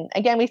mobility. And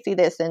again, we see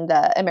this in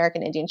the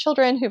American Indian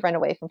children who run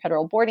away from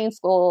federal boarding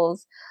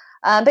schools.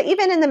 But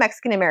even in the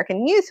Mexican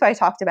American youth who I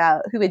talked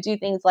about, who would do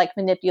things like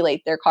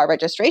manipulate their car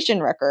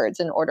registration records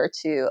in order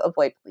to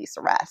avoid police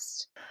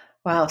arrest.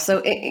 Wow.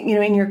 So,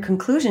 in your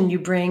conclusion, you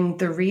bring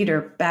the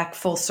reader back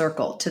full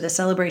circle to the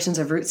celebrations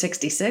of Route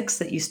 66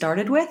 that you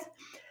started with.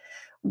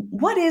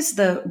 What is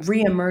the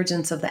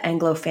reemergence of the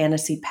Anglo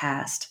fantasy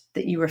past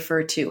that you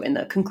refer to in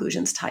the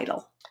conclusions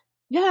title?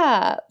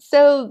 Yeah.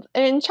 So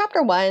in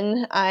chapter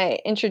 1, I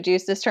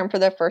introduced this term for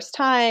the first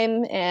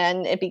time,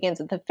 and it begins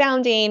with the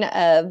founding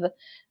of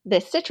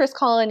the citrus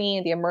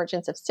colony. The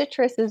emergence of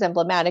citrus is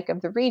emblematic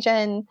of the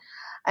region.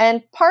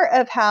 And part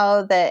of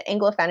how the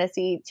Anglo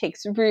fantasy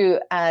takes root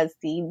as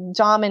the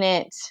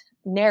dominant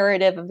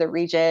narrative of the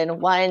region,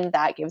 one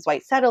that gives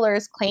white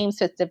settlers claims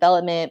to its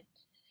development,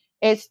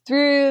 is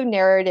through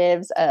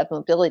narratives of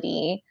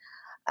mobility.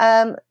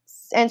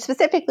 And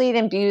specifically, it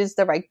imbues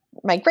the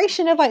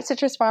migration of white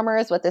citrus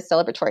farmers with this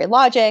celebratory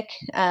logic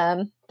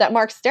that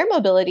marks their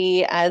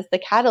mobility as the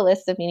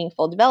catalyst of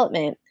meaningful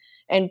development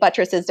and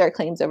buttresses their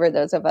claims over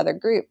those of other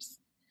groups.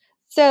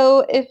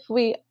 So if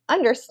we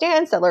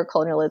understand settler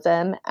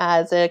colonialism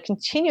as a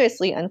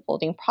continuously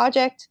unfolding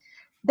project,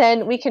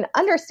 then we can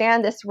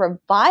understand this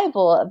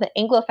revival of the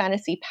Anglo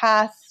fantasy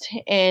past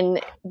in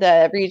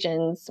the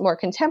region's more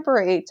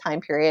contemporary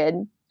time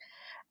period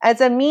as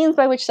a means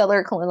by which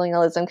settler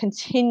colonialism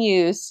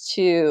continues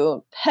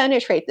to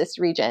penetrate this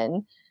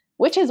region,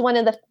 which is one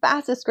of the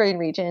fastest growing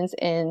regions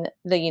in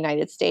the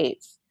United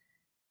States.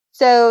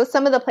 So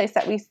some of the place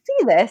that we see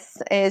this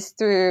is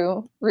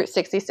through Route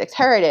 66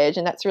 heritage,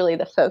 and that's really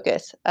the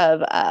focus of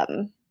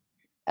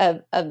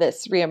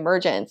this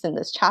reemergence in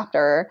this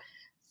chapter.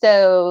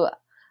 So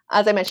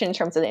as I mentioned in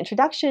terms of the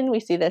introduction,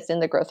 we see this in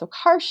the growth of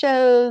car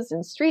shows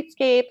and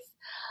streetscapes,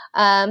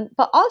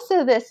 but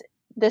also this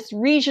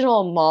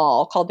regional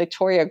mall called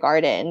Victoria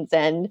Gardens.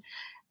 And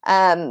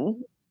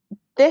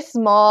this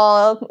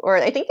mall, or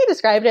I think they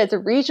described it as a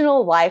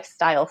regional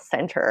lifestyle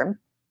center,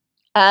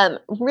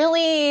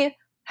 really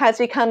has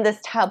become this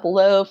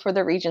tableau for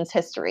the region's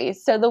history.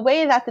 So the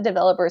way that the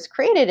developers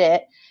created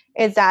it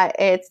is that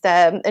it's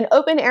an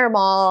open air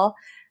mall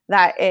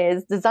that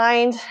is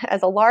designed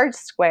as a large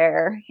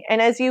square.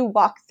 And as you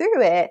walk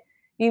through it,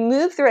 you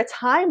move through a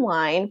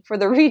timeline for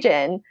the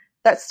region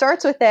that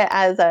starts with it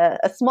as a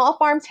small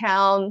farm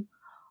town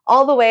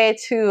all the way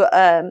to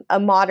a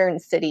modern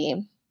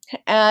city.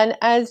 And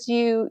as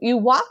you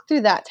walk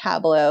through that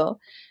tableau,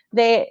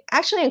 they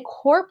actually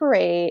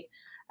incorporate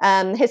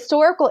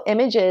historical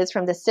images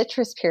from the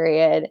citrus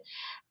period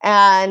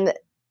and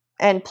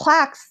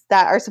plaques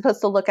that are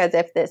supposed to look as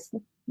if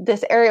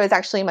this area was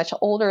actually much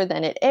older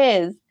than it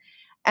is.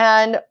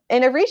 And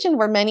in a region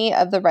where many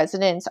of the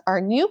residents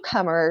are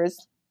newcomers,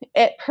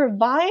 it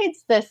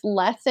provides this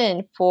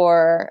lesson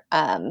for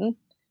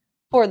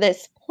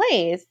this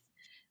place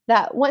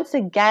that once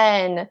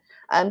again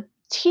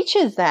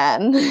teaches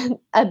them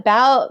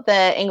about the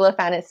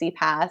Anglo-Fantasy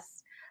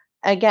past.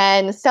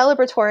 Again,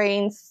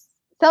 celebrating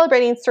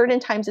certain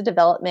times of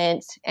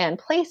development and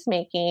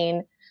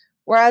placemaking,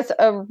 whereas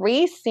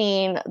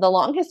erasing the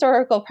long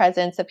historical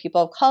presence of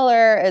people of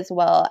color as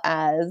well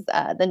as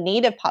the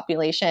native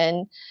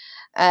population.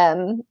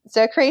 So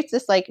it creates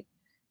this like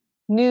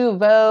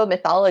nouveau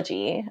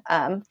mythology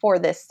for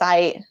this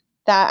site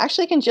that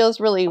actually congeals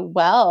really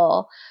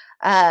well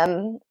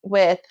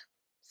with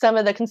some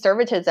of the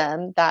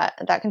conservatism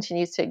that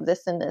continues to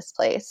exist in this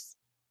place.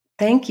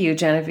 Thank you,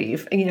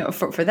 Genevieve,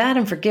 for that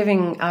and for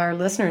giving our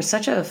listeners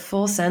such a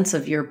full sense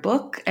of your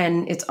book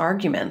and its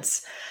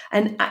arguments.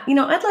 And,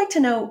 I'd like to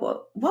know,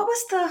 what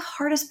was the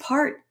hardest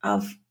part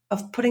of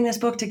putting this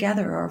book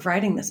together or of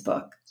writing this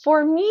book?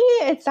 For me,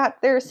 it's that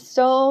there's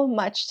so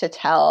much to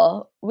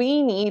tell.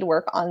 We need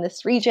work on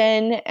this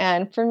region.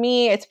 And for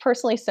me, it's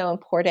personally so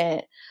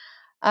important.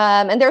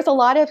 And there's a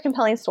lot of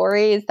compelling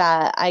stories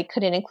that I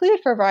couldn't include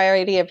for a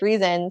variety of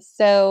reasons.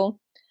 So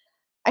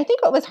I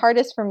think what was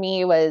hardest for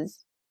me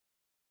was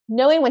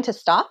knowing when to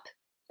stop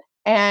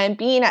and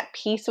being at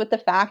peace with the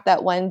fact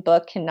that one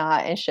book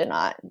cannot and should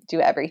not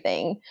do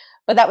everything.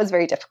 But that was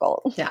very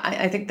difficult. Yeah,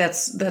 I think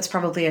that's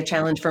probably a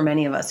challenge for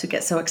many of us who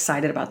get so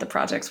excited about the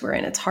projects we're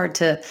in. It's hard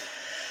to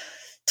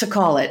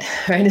call it,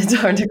 right? It's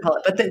hard to call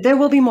it, but there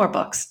will be more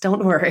books.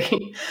 Don't worry.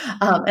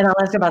 And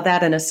I'll ask about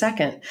that in a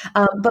second.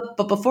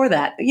 But before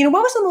that, what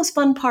was the most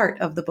fun part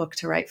of the book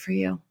to write for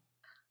you?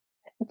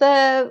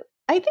 I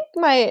think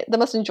the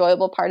most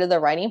enjoyable part of the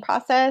writing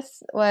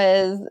process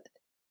was,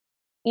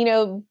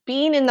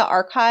 being in the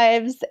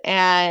archives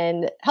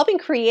and helping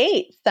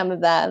create some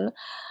of them.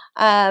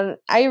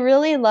 I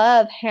really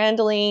love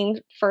handling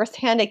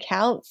firsthand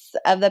accounts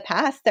of the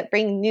past that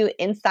bring new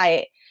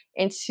insight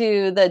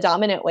into the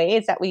dominant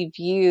ways that we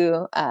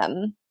view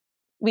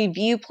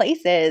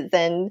places.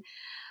 And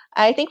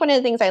I think one of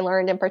the things I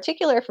learned in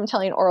particular from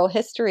telling oral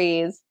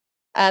histories,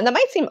 that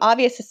might seem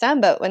obvious to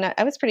some, but when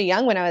I was pretty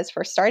young when I was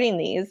first starting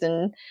these,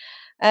 and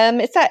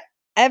it's that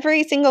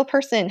every single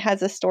person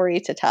has a story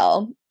to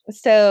tell.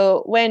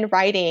 So when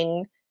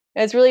writing,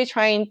 I was really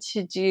trying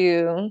to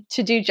do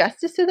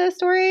justice to those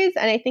stories.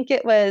 And I think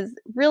it was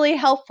really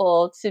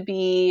helpful to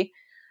be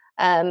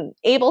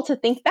able to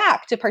think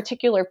back to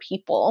particular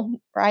people,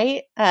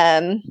 right?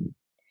 And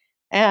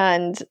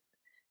that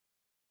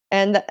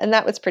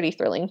was pretty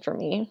thrilling for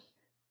me.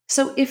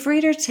 So if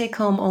readers take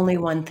home only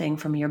one thing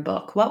from your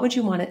book, what would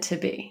you want it to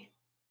be?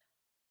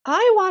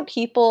 I want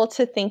people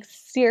to think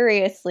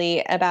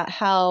seriously about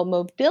how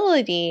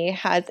mobility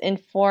has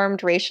informed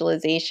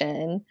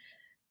racialization.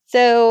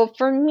 So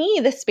for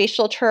me, the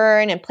spatial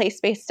turn and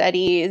place-based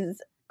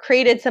studies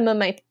created some of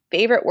my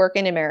favorite work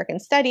in American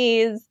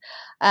studies,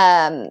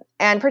 and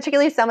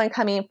particularly someone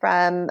coming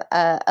from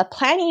a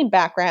planning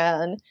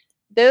background.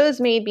 Those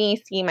made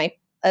me see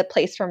a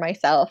place for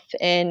myself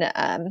in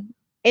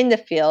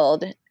the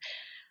field.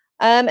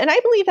 And I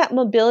believe that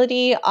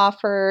mobility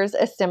offers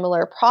a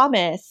similar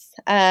promise.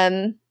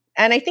 And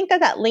I think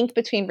that link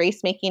between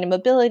race making and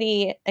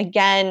mobility,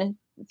 again,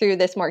 through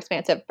this more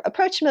expansive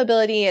approach to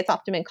mobility, it's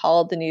often been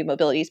called the new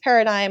mobilities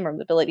paradigm or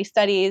mobility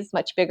studies,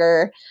 much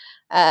bigger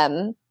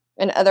in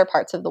other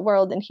parts of the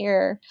world than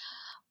here.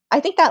 I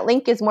think that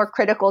link is more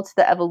critical to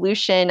the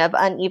evolution of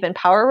uneven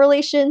power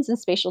relations in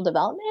spatial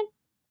development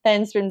than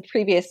has been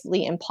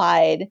previously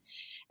implied.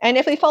 And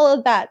if we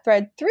follow that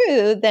thread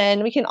through,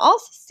 then we can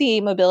also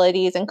see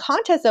mobilities and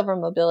contests over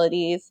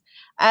mobilities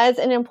as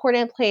an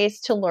important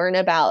place to learn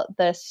about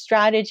the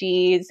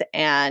strategies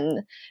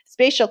and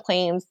spatial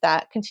claims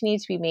that continue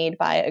to be made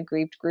by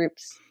aggrieved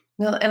groups.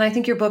 Well, and I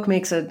think your book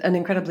makes an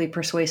incredibly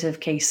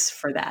persuasive case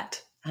for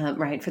that,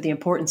 right? For the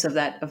importance of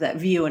that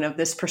view and of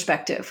this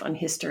perspective on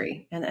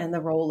history and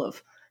the role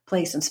of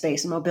place and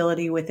space and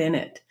mobility within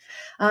it.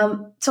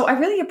 So I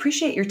really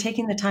appreciate your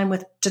taking the time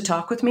to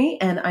talk with me,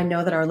 and I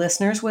know that our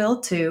listeners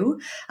will too.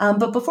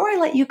 But before I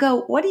let you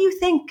go, what do you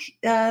think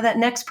that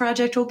next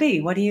project will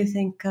be? What do you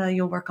think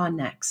you'll work on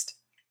next?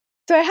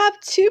 So I have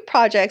two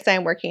projects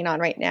I'm working on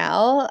right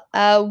now.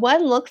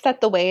 One looks at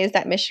the ways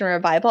that mission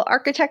revival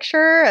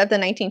architecture of the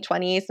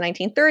 1920s,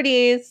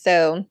 1930s,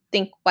 so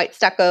think white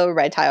stucco,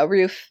 red tile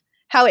roof,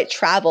 how it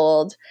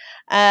traveled.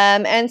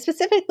 And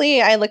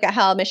specifically, I look at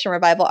how mission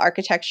revival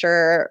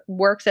architecture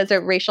works as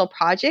a racial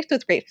project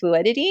with great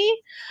fluidity,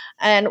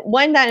 and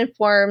one that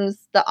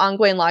informs the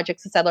ongoing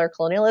logics of settler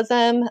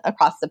colonialism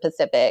across the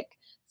Pacific.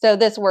 So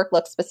this work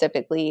looks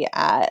specifically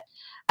at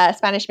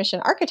Spanish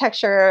mission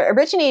architecture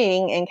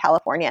originating in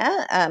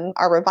California,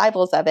 our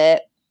revivals of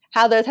it,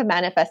 how those have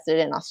manifested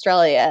in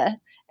Australia.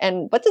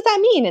 And what does that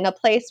mean in a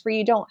place where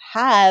you don't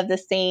have the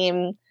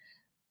same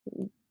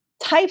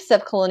types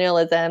of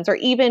colonialisms or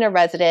even a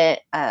resident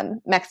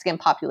Mexican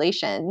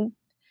population.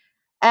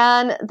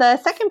 And the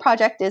second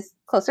project is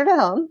closer to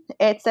home.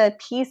 It's a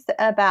piece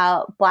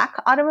about Black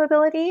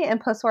automobility in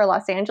post-war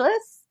Los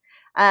Angeles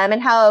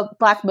and how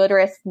Black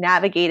motorists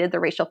navigated the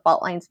racial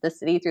fault lines of the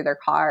city through their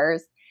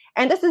cars.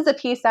 And this is a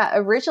piece that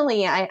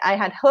originally I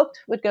had hoped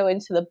would go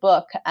into the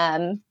book,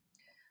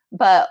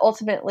 but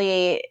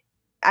ultimately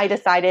I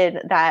decided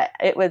that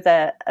it was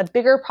a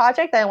bigger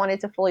project that I wanted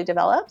to fully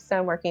develop. So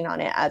I'm working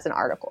on it as an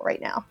article right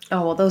now.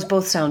 Oh, well, those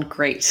both sound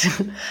great.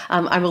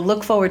 I will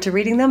look forward to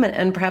reading them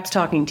and perhaps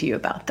talking to you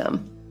about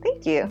them.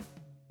 Thank you.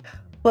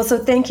 Well, so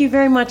thank you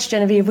very much,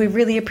 Genevieve. We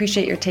really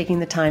appreciate your taking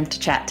the time to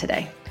chat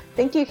today.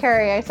 Thank you,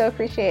 Carrie. I so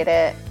appreciate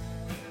it.